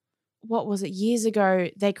 What was it? Years ago,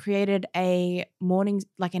 they created an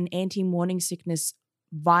anti-morning sickness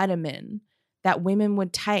vitamin that women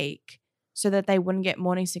would take so that they wouldn't get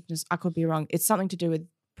morning sickness. I could be wrong. It's something to do with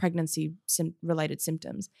pregnancy related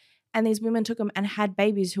symptoms. And these women took them and had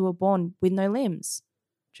babies who were born with no limbs.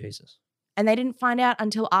 Jesus. And they didn't find out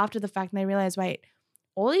until after the fact, and they realized, wait,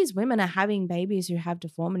 all these women are having babies who have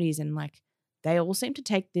deformities, and they all seem to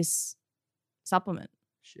take this supplement.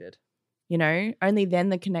 Shit. Only then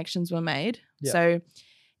the connections were made. Yeah. So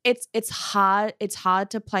it's hard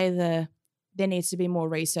to play there needs to be more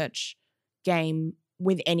research game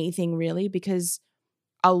with anything really, because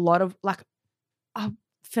a lot of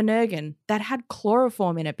Phenergan that had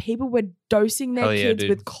chloroform in it. People were dosing their kids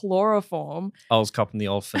with chloroform. I was copping the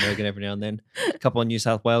old Phenergan every now and then. A couple of New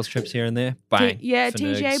South Wales trips here and there. Bang.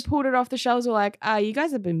 TGA pulled it off the shelves. Were like, you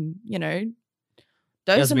guys have been,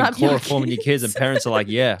 dosing up your chloroforming your kids, and parents are like,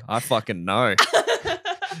 yeah, I fucking know.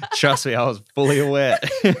 Trust me, I was fully aware.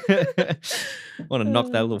 Want to knock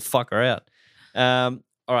that little fucker out.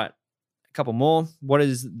 All right, a couple more. What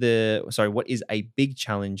is a big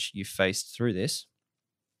challenge you faced through this?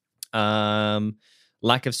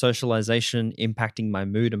 Lack of socialization impacting my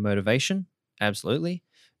mood and motivation. Absolutely.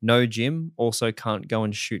 No gym. Also can't go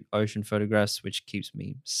and shoot ocean photographs, which keeps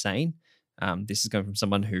me sane. This is going from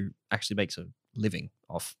someone who actually makes a living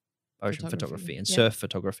off ocean photography and surf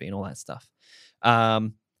photography and all that stuff.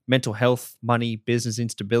 Mental health, money, business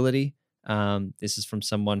instability. This is from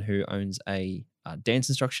someone who owns a dance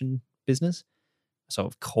instruction business. So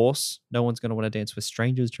of course, no one's going to want to dance with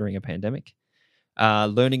strangers during a pandemic.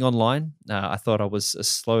 Learning online. I thought I was a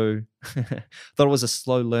slow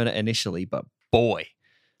learner initially, but boy,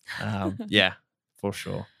 yeah, for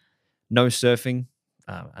sure. No surfing.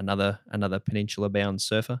 another peninsula-bound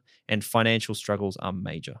surfer, and financial struggles are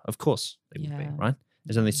major. Of course, they would be, right?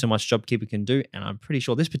 There's only so much JobKeeper can do, and I'm pretty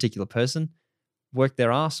sure this particular person worked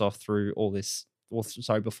their ass off through all this,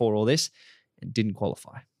 before all this, and didn't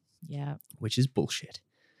qualify. Yeah. Which is bullshit.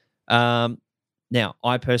 Now,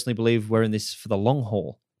 I personally believe we're in this for the long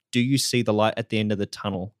haul. Do you see the light at the end of the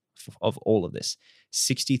tunnel of all of this?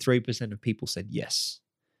 63% of people said yes.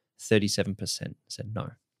 37% said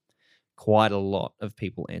no. Quite a lot of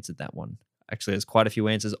people answered that one. Actually, there's quite a few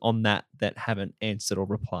answers on that haven't answered or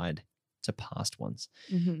replied to past ones.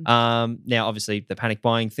 Mm-hmm. Now, obviously, the panic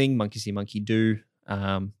buying thing, monkey see, monkey do,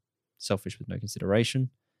 selfish with no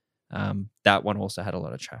consideration. That one also had a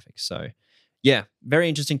lot of traffic. So, yeah, very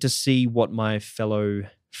interesting to see what my fellow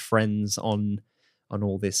friends on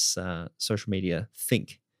all this social media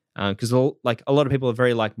think, because like a lot of people are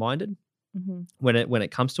very like-minded. Mm-hmm. When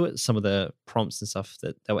it comes to it. Some of the prompts and stuff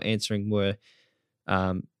that they were answering were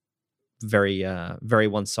very very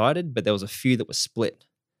one-sided, but there was a few that were split,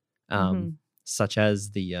 such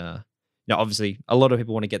as the obviously a lot of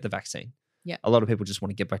people want to get the vaccine. Yeah, a lot of people just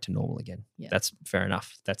want to get back to normal again. Yeah. That's fair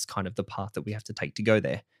enough. That's kind of the path that we have to take to go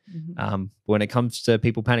there. Mm-hmm. When it comes to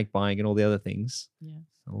people panic buying and all the other things, yeah,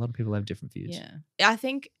 a lot of people have different views. Yeah, I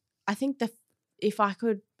think if I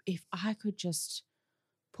could just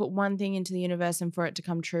put one thing into the universe and for it to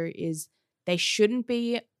come true, is they shouldn't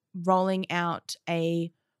be rolling out a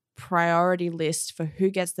priority list for who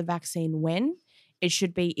gets the vaccine when. It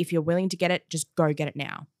should be, if you're willing to get it, just go get it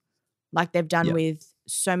now. Like they've done with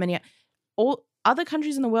so many. All other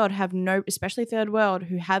countries in the world have especially third world,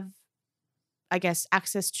 who have, I guess,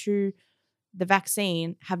 access to the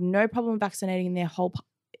vaccine, have no problem vaccinating their whole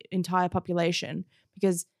entire population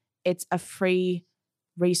because it's a free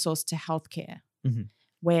resource to healthcare. Mm-hmm.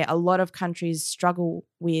 Where a lot of countries struggle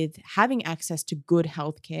with having access to good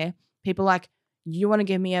healthcare. People like, you want to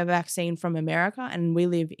give me a vaccine from America and we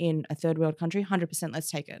live in a third world country, 100%,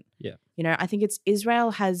 let's take it. Yeah. I think it's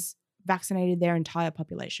Israel has vaccinated their entire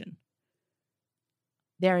population.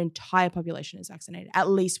 Their entire population is vaccinated, at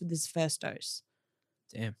least with this first dose.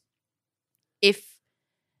 Damn. If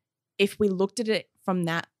we looked at it from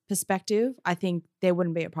that perspective, I think there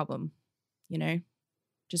wouldn't be a problem,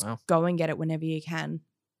 Just go and get it whenever you can.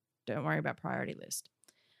 Don't worry about priority list.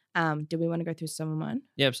 Do we want to go through some of mine?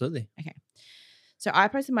 Yeah, absolutely. Okay. So I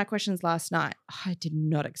posted my questions last night. I did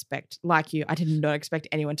not expect, like you, I did not expect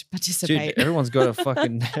anyone to participate. Dude, everyone's got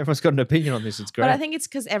an opinion on this. It's great. But I think it's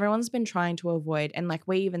because everyone's been trying to avoid, and like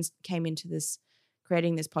we even came into this,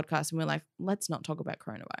 creating this podcast, and we're like, let's not talk about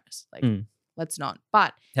coronavirus. Like, let's not.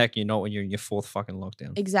 But heck, you're not when you're in your fourth fucking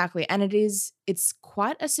lockdown. Exactly. And it's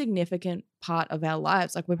quite a significant part of our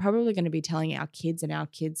lives. Like we're probably going to be telling our kids and our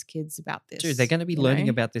kids' kids about this. Dude, they're going to be learning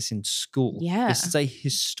about this in school. Yeah. This is a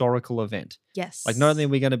historical event. Yes. Like not only are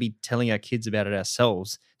we going to be telling our kids about it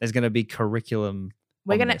ourselves, there's going to be curriculum.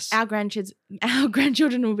 Our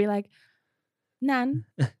grandchildren will be like, Nan,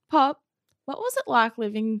 Pop, what was it like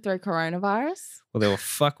living through coronavirus? Well, there were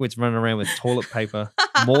fuckwits running around with toilet paper,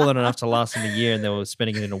 more than enough to last them a year, and they were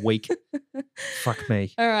spending it in a week. Fuck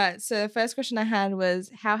me. All right. So the first question I had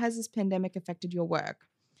was, how has this pandemic affected your work?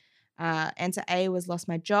 Answer A was lost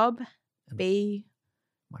my job. B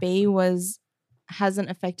was hasn't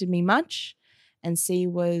affected me much. And C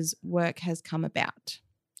was work has come about,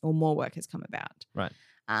 or more work has come about. Right.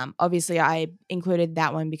 Obviously, I included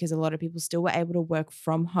that one because a lot of people still were able to work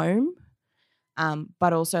from home.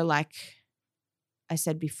 But also, like I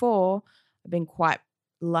said before, I've been quite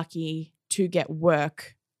lucky to get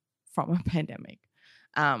work from a pandemic,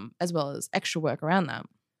 as well as extra work around that.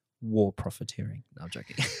 War profiteering. No, I'm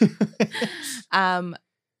joking.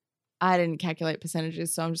 I didn't calculate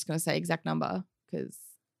percentages, so I'm just going to say exact number because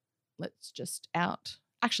let's just out.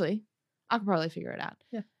 Actually, I could probably figure it out.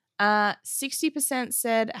 Yeah. 60%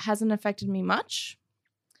 said hasn't affected me much.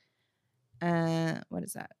 What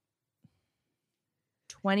is that?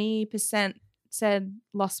 20% said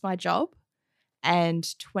lost my job, and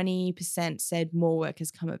 20% said more work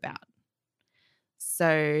has come about.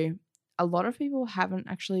 So a lot of people haven't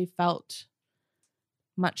actually felt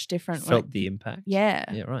much different. Felt the impact? Yeah.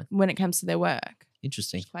 Yeah, right. When it comes to their work.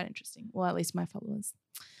 Interesting. It's quite interesting. Well, at least my followers.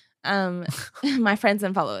 My friends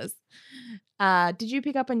and followers. Did you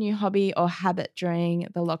pick up a new hobby or habit during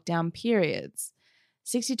the lockdown periods?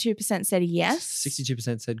 62% said yes.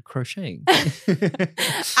 62% said crocheting.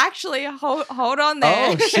 Actually, hold on there.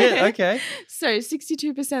 Oh, shit. Okay. So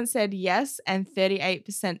 62% said yes and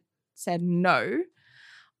 38% said no.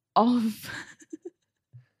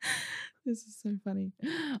 This is so funny.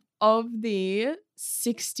 Of the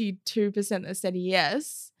 62% that said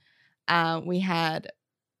yes, we had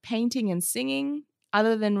painting and singing,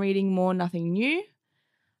 Other than reading more, nothing new.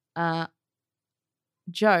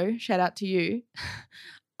 Joe, shout out to you.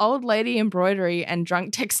 Old lady embroidery and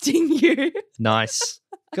drunk texting you. Nice.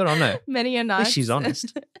 Good on her. Many a night. She's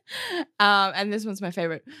honest. And this one's my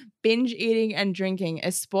favorite. Binge eating and drinking,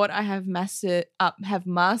 a sport I have mastered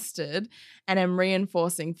and am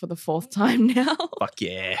reinforcing for the 4th time now. Fuck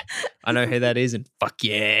yeah. I know who that is, and fuck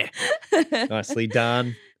yeah. Nicely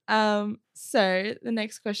done. So the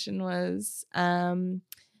next question was,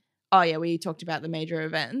 we talked about the major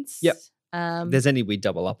events. Yep. There's any we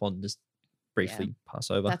double up on, just briefly pass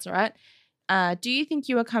over. That's all right. Do you think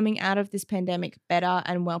you are coming out of this pandemic better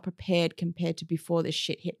and well prepared compared to before this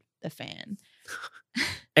shit hit the fan?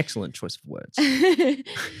 Excellent choice of words.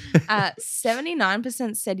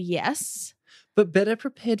 79% said yes. But better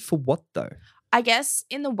prepared for what though? I guess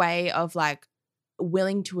in the way of like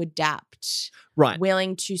willing to adapt, right?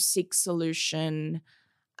 Willing to seek solution.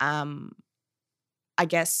 I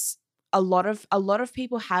guess a lot of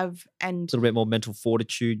people have, and a little bit more mental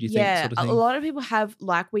fortitude. You think? Sort of thing? A lot of people have,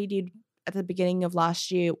 like we did at the beginning of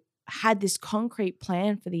last year, had this concrete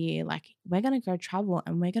plan for the year. Like, we're going to go travel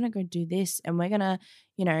and we're going to go do this and we're going to,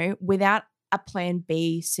 without a plan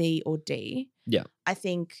B, C, or D. Yeah. I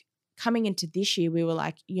think coming into this year, we were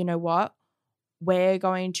like, you know what? We're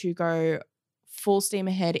going to go full steam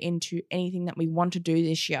ahead into anything that we want to do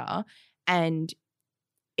this year. And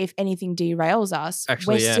if anything derails us,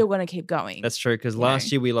 we're still going to keep going. That's true, because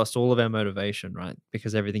last year we lost all of our motivation, right?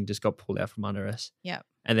 Because everything just got pulled out from under us. Yeah.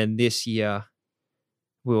 And then this year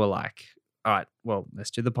we were like, all right, well, let's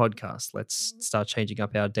do the podcast. Let's start changing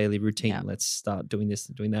up our daily routine. Yeah. Let's start doing this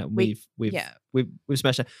and doing that. We've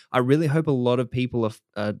smashed it. I really hope a lot of people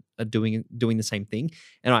are doing the same thing.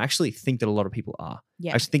 And I actually think that a lot of people are.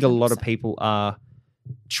 Yeah, I actually think 100%. A lot of people are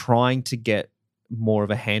trying to get more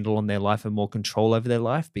of a handle on their life and more control over their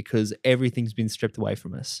life, because everything's been stripped away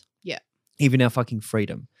from us. Yeah. Even our fucking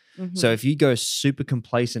freedom. Mm-hmm. So if you go super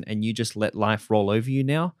complacent and you just let life roll over you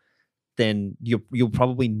now, then you'll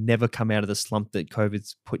probably never come out of the slump that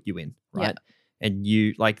COVID's put you in, right? Yeah. And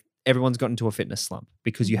everyone's gotten into a fitness slump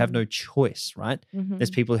because you have no choice, right? Mm-hmm. There's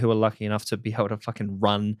people who are lucky enough to be able to fucking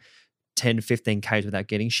run 10, 15 Ks without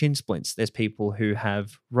getting shin splints. There's people who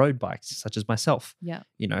have road bikes, such as myself,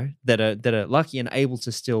 that are lucky and able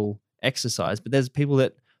to still exercise. But there's people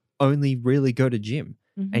that only really go to gym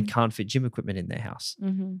and can't fit gym equipment in their house.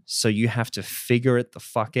 Mm-hmm. So you have to figure it the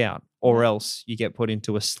fuck out, or else you get put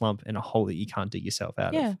into a slump and a hole that you can't dig yourself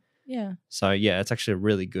out of. Yeah. So it's actually a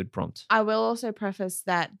really good prompt. I will also preface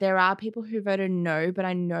that there are people who voted no, but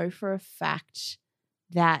I know for a fact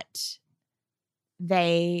that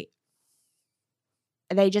they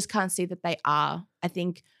just can't see that they are. I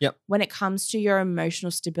think when it comes to your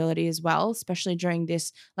emotional stability as well, especially during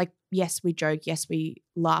this, like, yes, we joke, yes, we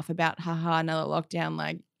laugh about, haha, another lockdown,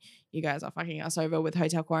 like, you guys are fucking us over with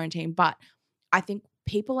hotel quarantine. But I think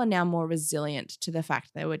people are now more resilient to the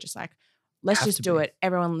fact that we're just like, let's just do it.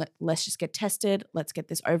 Everyone, let's just get tested. Let's get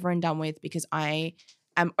this over and done with, because I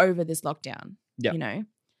am over this lockdown,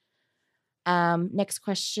 Next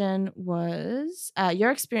question was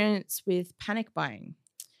your experience with panic buying.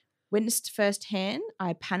 Witnessed firsthand,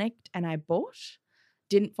 I panicked and I bought.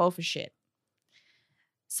 Didn't fall for shit.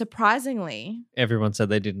 Surprisingly, everyone said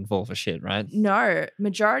they didn't fall for shit, right? No,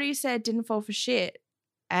 majority said didn't fall for shit.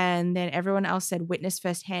 And then everyone else said witnessed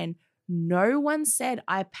firsthand. No one said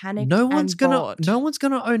I panicked and bought. No one's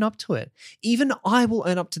gonna own up to it. Even I will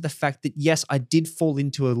own up to the fact that, yes, I did fall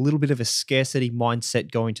into a little bit of a scarcity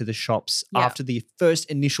mindset going to the shops after the first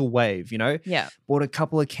initial wave, Yeah. Bought a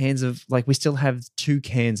couple of cans of, like, we still have 2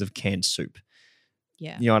 cans of canned soup.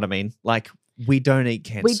 Yeah. You know what I mean? Like, we don't eat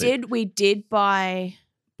canned soup. We did buy,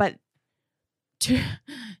 but to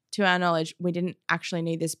our knowledge, we didn't actually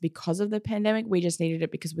need this because of the pandemic. We just needed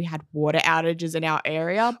it because we had water outages in our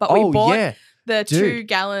area. But we bought the 2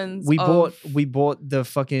 gallons. We bought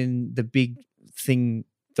the big thing,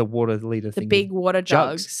 the water liter thing, the big water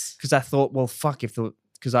jugs. Because I thought, well, fuck,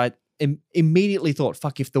 because I immediately thought,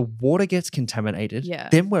 fuck, if the water gets contaminated,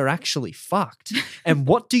 then we're actually fucked. And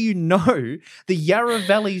what do you know? The Yarra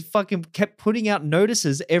Valley fucking kept putting out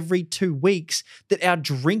notices every 2 weeks that our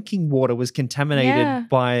drinking water was contaminated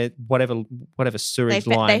by whatever sewage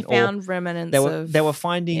line. They found remnants. They were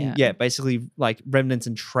finding basically like remnants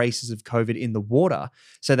and traces of COVID in the water.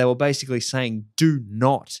 So they were basically saying, do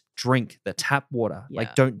not drink the tap water.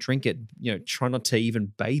 Like, don't drink it. Try not to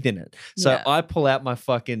even bathe in it. So I pull out my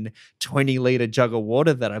fucking 20-liter jug of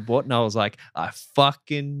water that I bought, and I was like, I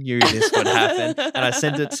fucking knew this would happen. And I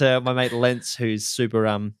sent it to my mate Lentz, who's super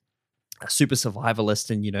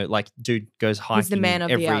survivalist, and like, dude goes hiking. He's the man of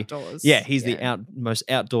the outdoors. Yeah, he's the most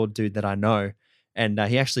outdoor dude that I know. And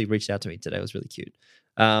he actually reached out to me today. It was really cute.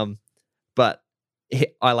 But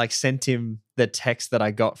I like sent him the text that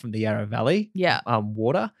I got from the Yarra Valley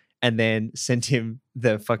water, and then sent him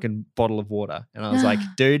the fucking bottle of water. And I was like,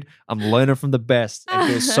 dude, I'm learning from the best. And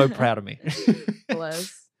he was so proud of me.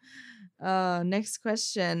 Bless. Next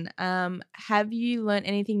question. Have you learned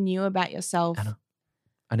anything new about yourself? Anna,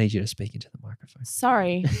 I need you to speak into the microphone.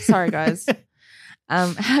 Sorry, guys.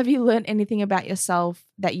 Have you learned anything about yourself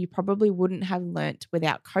that you probably wouldn't have learnt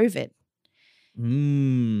without COVID?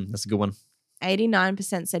 That's a good one.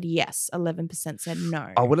 89% said yes. 11% said no.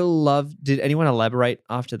 I would have loved. Did anyone elaborate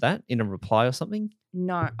after that in a reply or something?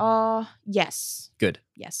 No. Oh, yes. Good.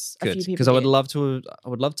 Yes. Good. Because I would love to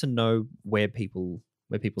know where people's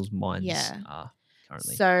minds are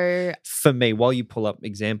currently. So for me, while you pull up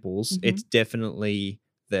examples, it's definitely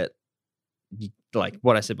that you, like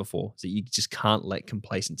what I said before, is that you just can't let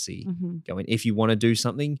complacency go in. If you want to do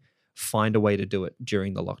something, find a way to do it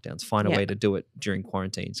during the lockdowns. Find a way to do it during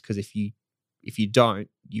quarantines. Because if you don't,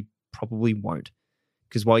 you probably won't.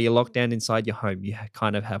 Because while you're locked down inside your home, you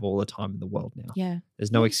kind of have all the time in the world now. Yeah.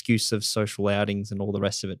 There's no excuse of social outings and all the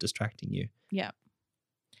rest of it distracting you. Yeah.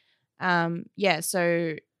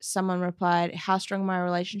 So someone replied, how strong my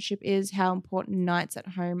relationship is, how important nights at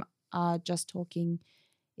home are just talking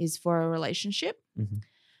is for a relationship.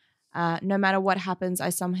 No matter what happens, I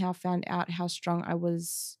somehow found out how strong I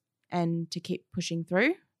was and to keep pushing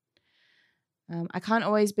through. I can't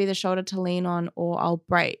always be the shoulder to lean on or I'll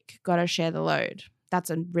break. Got to share the load. That's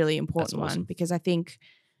a really important one because I think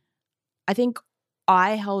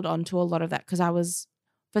I held on to a lot of that because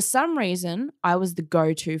for some reason, I was the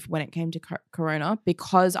go-to when it came to Corona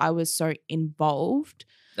because I was so involved.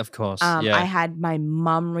 Of course, I had my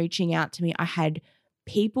mum reaching out to me. I had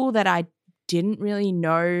people that I didn't really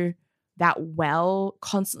know that well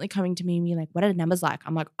constantly coming to me and being like, what are the numbers like?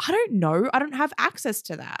 I'm like, I don't know. I don't have access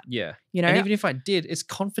to that. Yeah. You know? And even if I did, it's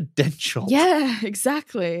confidential. Yeah,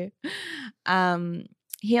 exactly.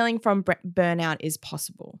 Healing from burnout is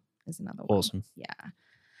possible is another one. Awesome.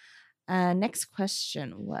 Yeah. Next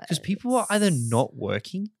question was... Because people were either not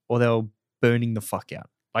working or they were burning the fuck out.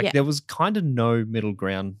 Like there was kind of no middle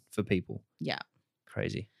ground for people. Yeah.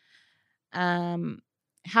 Crazy.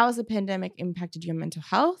 How has the pandemic impacted your mental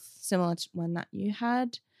health? Similar to one that you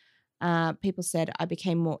had. People said, I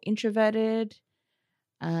became more introverted.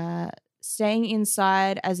 Staying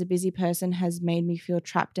inside as a busy person has made me feel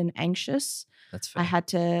trapped and anxious. That's fair. I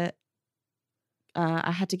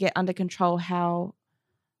had to get under control how...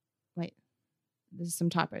 Wait, there's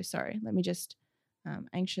some typos. Sorry. Let me just...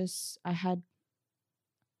 anxious. I had...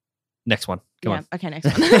 Next one. Come on. Okay, next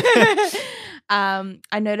one.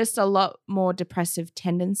 I noticed a lot more depressive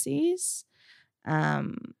tendencies,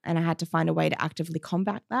 and I had to find a way to actively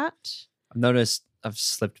combat that. I've noticed I've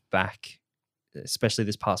slipped back, especially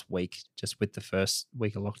this past week, just with the first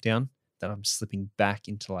week of lockdown, that I'm slipping back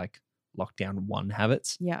into like lockdown 1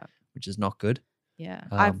 habits. Yeah, which is not good. Yeah,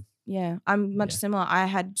 I'm much similar. I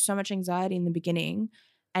had so much anxiety in the beginning,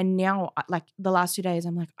 and now, like the last 2 days,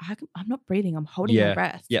 I'm like, I'm not breathing. I'm holding my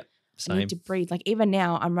breath. Yeah. Same. I need to breathe. Like even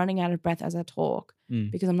now, I'm running out of breath as I talk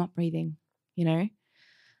because I'm not breathing, you know.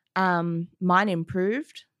 Mine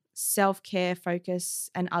improved, self-care, focus,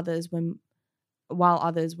 and while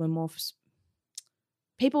others were more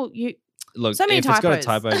people. Look, so many if typos. It's got a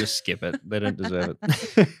typo, just skip it. They don't deserve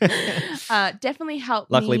it. Definitely helped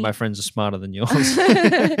Luckily, me. my friends are smarter than yours.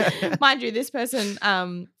 Mind you, this person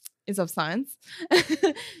is of science.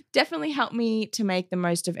 Definitely helped me to make the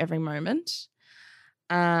most of every moment.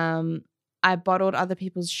 I bottled other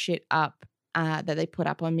people's shit up that they put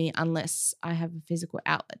up on me unless I have a physical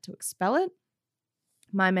outlet to expel it.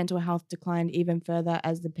 My mental health declined even further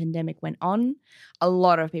as the pandemic went on. A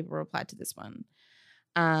lot of people replied to this one.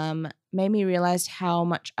 Made me realize how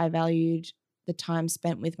much I valued the time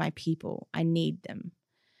spent with my people. I need them.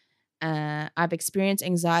 I've experienced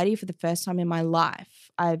anxiety for the first time in my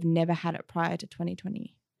life. I've never had it prior to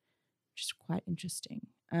 2020, which is quite interesting.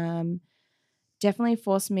 Definitely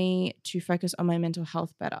forced me to focus on my mental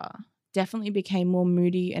health better. Definitely became more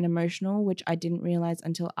moody and emotional, which I didn't realize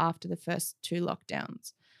until after the first 2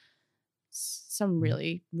 lockdowns. Some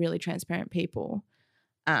really, really transparent people.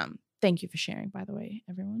 Thank you for sharing, by the way,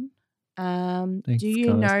 everyone. Thanks, do you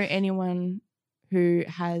guys. know anyone who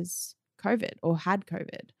has COVID or had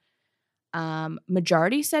COVID?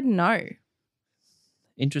 Majority said no.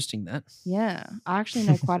 Interesting that. Yeah. I actually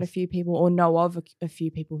know quite a few people or know of a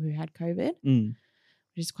few people who had COVID, which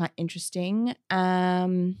is quite interesting.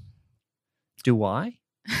 Do I?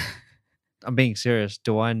 I'm being serious.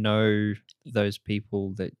 Do I know those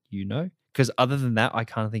people that you know? Because other than that, I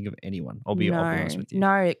can't think of anyone. I'll be honest with you.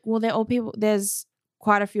 No. Well, they're all people. There's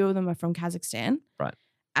quite a few of them are from Kazakhstan. Right.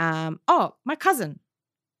 My cousin.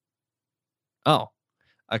 Oh,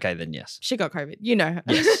 okay, then yes. She got COVID. You know her.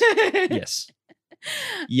 Yes.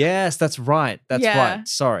 Yes, that's right. That's Yeah. right.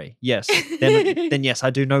 Sorry. Yes. Then yes,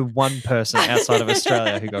 I do know one person outside of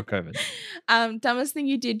Australia who got COVID. Dumbest thing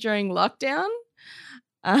you did during lockdown?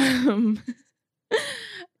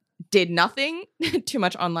 Did nothing. Too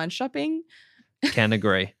much online shopping. Can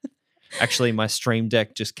agree. Actually, my Stream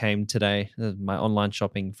Deck just came today. My online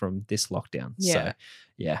shopping from this lockdown. Yeah. So,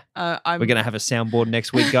 yeah. We're going to have a soundboard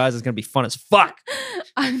next week, guys. It's going to be fun as fuck.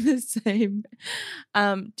 I'm the same.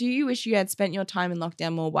 Do you wish you had spent your time in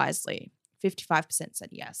lockdown more wisely? 55% said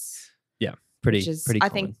yes. Yeah, pretty I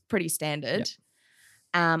common. think pretty standard.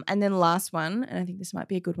 Yep. And then last one, and I think this might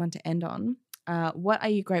be a good one to end on. What are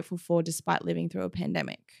you grateful for despite living through a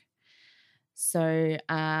pandemic? So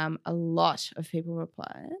a lot of people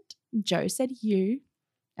replied. Joe said you,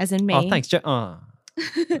 as in me. Oh, thanks, Joe. Oh,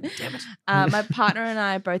 damn it. My partner and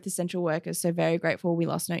I are both essential workers, so very grateful we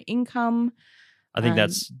lost no income. I think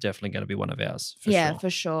that's definitely going to be one of ours. For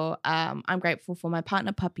sure. I'm grateful for my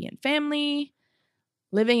partner, puppy, and family,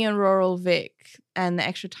 living in rural Vic, and the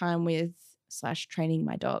extra time with / training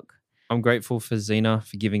my dog. I'm grateful for Xena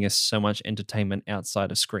for giving us so much entertainment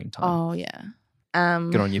outside of screen time. Oh, yeah.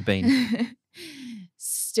 Good on you, Bean.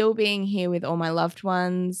 Still being here with all my loved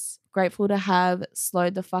ones. Grateful to have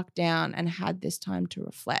slowed the fuck down and had this time to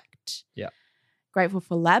reflect. Yeah. Grateful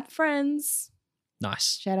for lab friends.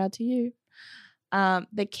 Nice. Shout out to you.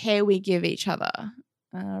 The care we give each other.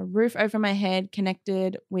 Roof over my head,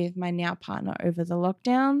 connected with my now partner over the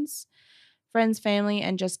lockdowns. Friends, family,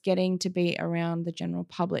 and just getting to be around the general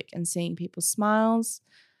public and seeing people's smiles.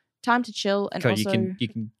 Time to chill and Cool, also you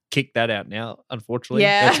can kick that out now, unfortunately.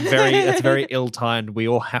 Yeah. That's very ill-timed. We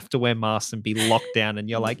all have to wear masks and be locked down, and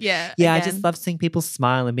you're like, yeah, I again. just love seeing people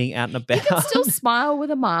smile and being out and about. You can still smile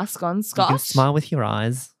with a mask on, Scott. You can smile with your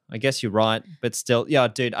eyes. I guess you're right, but still, yeah,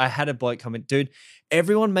 dude, I had a bloke comment, dude,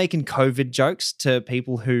 everyone making COVID jokes to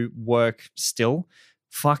people who work still,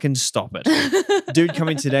 fucking stop it. Dude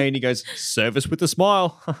coming today and he goes, service with a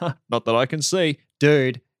smile. Not that I can see.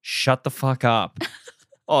 Dude, shut the fuck up.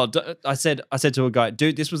 Oh, I said to a guy,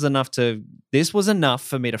 dude, this was enough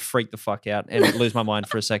for me to freak the fuck out and lose my mind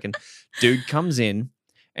for a second. Dude comes in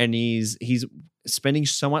and he's spending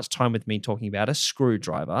so much time with me talking about a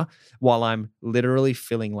screwdriver while I'm literally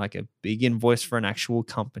filling like a big invoice for an actual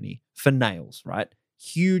company for nails, right?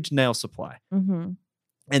 Huge nail supply. Mm-hmm.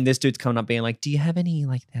 And this dude's coming up being like, do you have any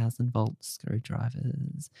like 1,000-volt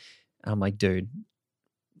screwdrivers? And I'm like, dude,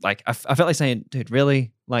 like I felt like saying, dude,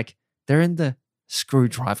 really? Like they're in the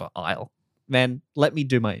screwdriver aisle. Man, let me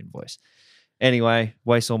do my invoice. Anyway,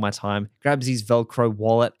 waste all my time. Grabs his Velcro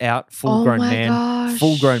wallet out, full-grown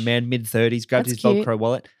man, mid-30s, grabs his cute. Velcro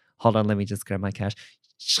wallet. Hold on, let me just grab my cash.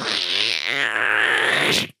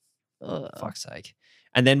 Fuck's sake.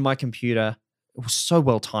 And then my computer, it was so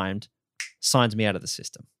well-timed, signs me out of the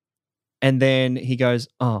system. And then he goes,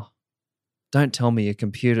 oh, don't tell me your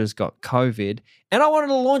computer's got COVID. And I wanted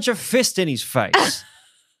to launch a fist in his face.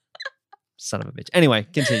 Son of a bitch. Anyway,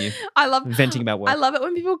 continue. I love venting about work. I love it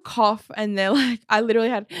when people cough and they're like, I literally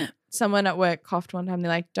had someone at work coughed one time. They're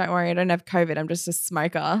like, don't worry, I don't have COVID. I'm just a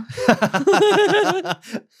smoker. Had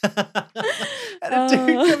a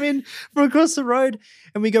dude come in from across the road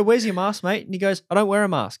and we go, where's your mask, mate? And he goes, I don't wear a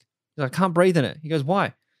mask. He's like, I can't breathe in it. He goes,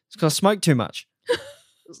 why? It's because I smoke too much.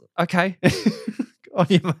 Okay. On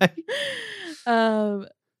you, mate.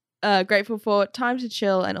 Grateful for time to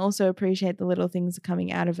chill and also appreciate the little things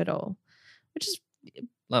coming out of it all, which is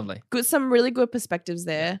lovely. Good, some really good perspectives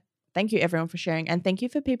there. Thank you everyone for sharing, and thank you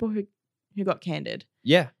for people who got candid.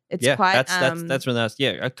 Yeah, it's quite. That's really nice.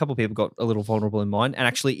 Yeah, a couple of people got a little vulnerable in mine, and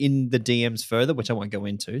actually in the DMs further, which I won't go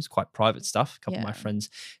into, it's quite private stuff. A couple of my friends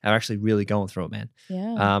are actually really going through it, man.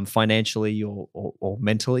 Yeah. Financially or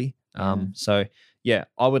mentally. So yeah,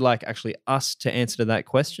 I would like actually us to answer to that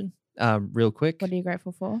question. Real quick. What are you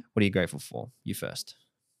grateful for? What are you grateful for? You first.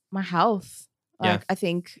 My health. I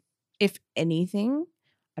think if anything,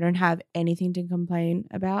 I don't have anything to complain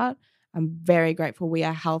about. I'm very grateful we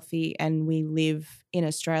are healthy and we live in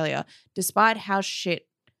Australia. Despite how shit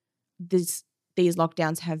these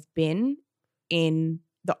lockdowns have been in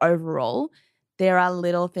the overall, there are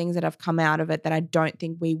little things that have come out of it that I don't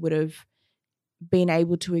think we would have been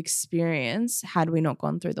able to experience had we not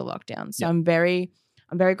gone through the lockdown. So I'm very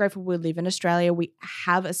grateful we live in Australia. We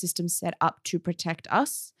have a system set up to protect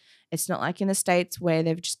us. It's not like in the States where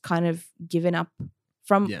they've just kind of given up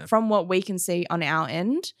from what we can see on our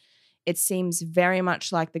end. it seems very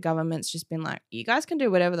much like the government's just been like, you guys can do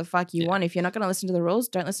whatever the fuck you want. If you're not going to listen to the rules,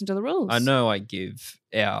 don't listen to the rules. I know I give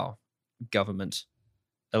our government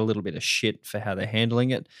a little bit of shit for how they're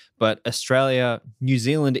handling it, but Australia, New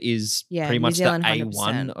Zealand is pretty much the 100%.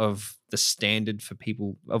 A1 of the standard for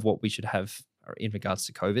people of what we should have in regards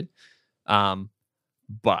to COVID.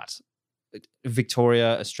 But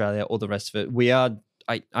Victoria, Australia, all the rest of it, we are.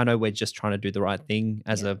 I know we're just trying to do the right thing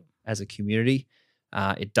as a community.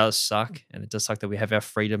 It does suck, and it does suck that we have our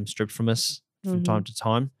freedom stripped from us from time to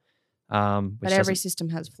time. But every system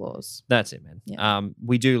has flaws. That's it, man. Yeah.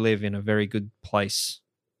 We do live in a very good place,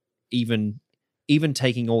 even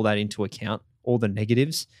taking all that into account, all the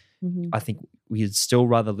negatives. I think we'd still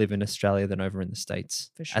rather live in Australia than over in the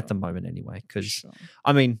States at the moment anyway. Because,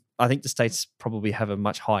 I mean, I think the States probably have a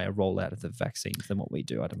much higher rollout of the vaccines than what we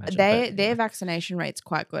do, I'd imagine. Their vaccination rate's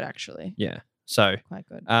quite good, actually. Yeah. So, quite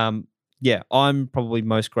good. Yeah, I'm probably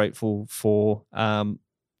most grateful for,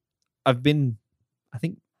 I've been, I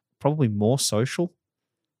think, probably more social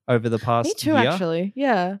over the past Me too, year. actually.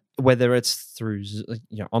 Yeah. Whether it's through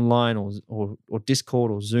online or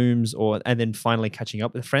Discord or Zooms and then finally catching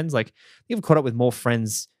up with friends. Like, I've caught up with more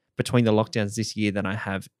friends between the lockdowns this year than I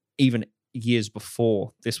have even years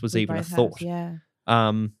before this was even a thought. Yeah.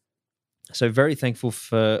 So very thankful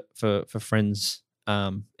for friends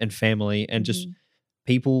and family and just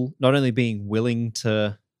people not only being willing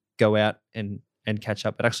to go out and catch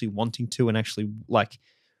up, but actually wanting to and actually like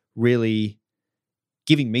really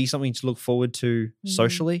giving me something to look forward to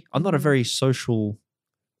socially. I'm not a very social,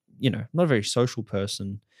 not a very social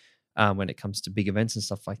person when it comes to big events and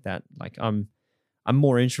stuff like that. Like I'm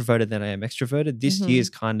more introverted than I am extroverted. This year's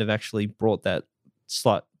kind of actually brought that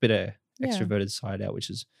slight bit of extroverted side out, which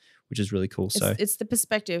is really cool. So it's the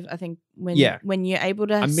perspective, I think, when you're able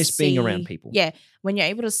to I miss being around people. Yeah. When you're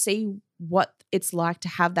able to see what it's like to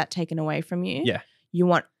have that taken away from you. Yeah. You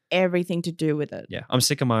want everything to do with it. Yeah. I'm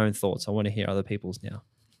sick of my own thoughts. I want to hear other people's now.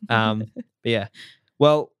 But yeah.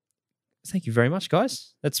 Well, thank you very much,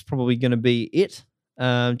 guys. That's probably going to be it.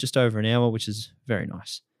 Just over an hour, which is very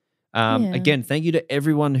nice. Again, thank you to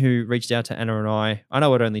everyone who reached out to Anna and I. I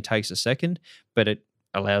know it only takes a second, but it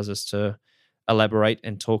allows us to elaborate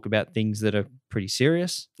and talk about things that are pretty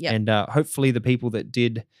serious. Yep. And hopefully the people that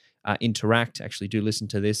did interact actually do listen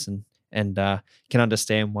to this and can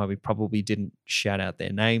understand why we probably didn't shout out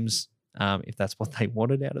their names if that's what they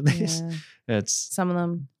wanted out of this. Yeah. It's some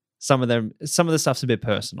of the stuff's a bit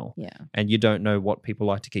personal. Yeah. And you don't know what people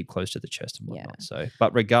like to keep close to the chest and whatnot. Yeah. So,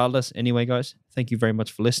 but regardless, anyway, guys, thank you very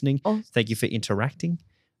much for listening. Thank you for interacting.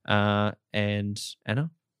 And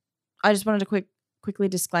Anna? I just wanted to quickly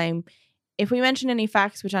disclaim, if we mention any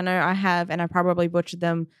facts, which I know I have and I probably butchered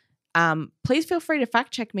them, please feel free to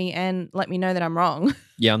fact check me and let me know that I'm wrong.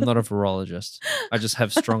 Yeah, I'm not a virologist. I just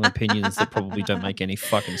have strong opinions that probably don't make any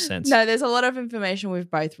fucking sense. No, there's a lot of information we've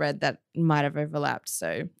both read that might have overlapped.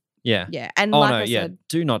 So yeah. And I said,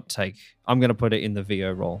 do not take. I'm going to put it in the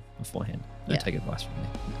VO roll beforehand. Don't take advice from me.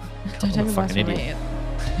 Don't take advice from me.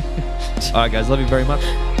 All right, guys, love you very much,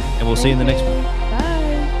 and we'll see you in the next one.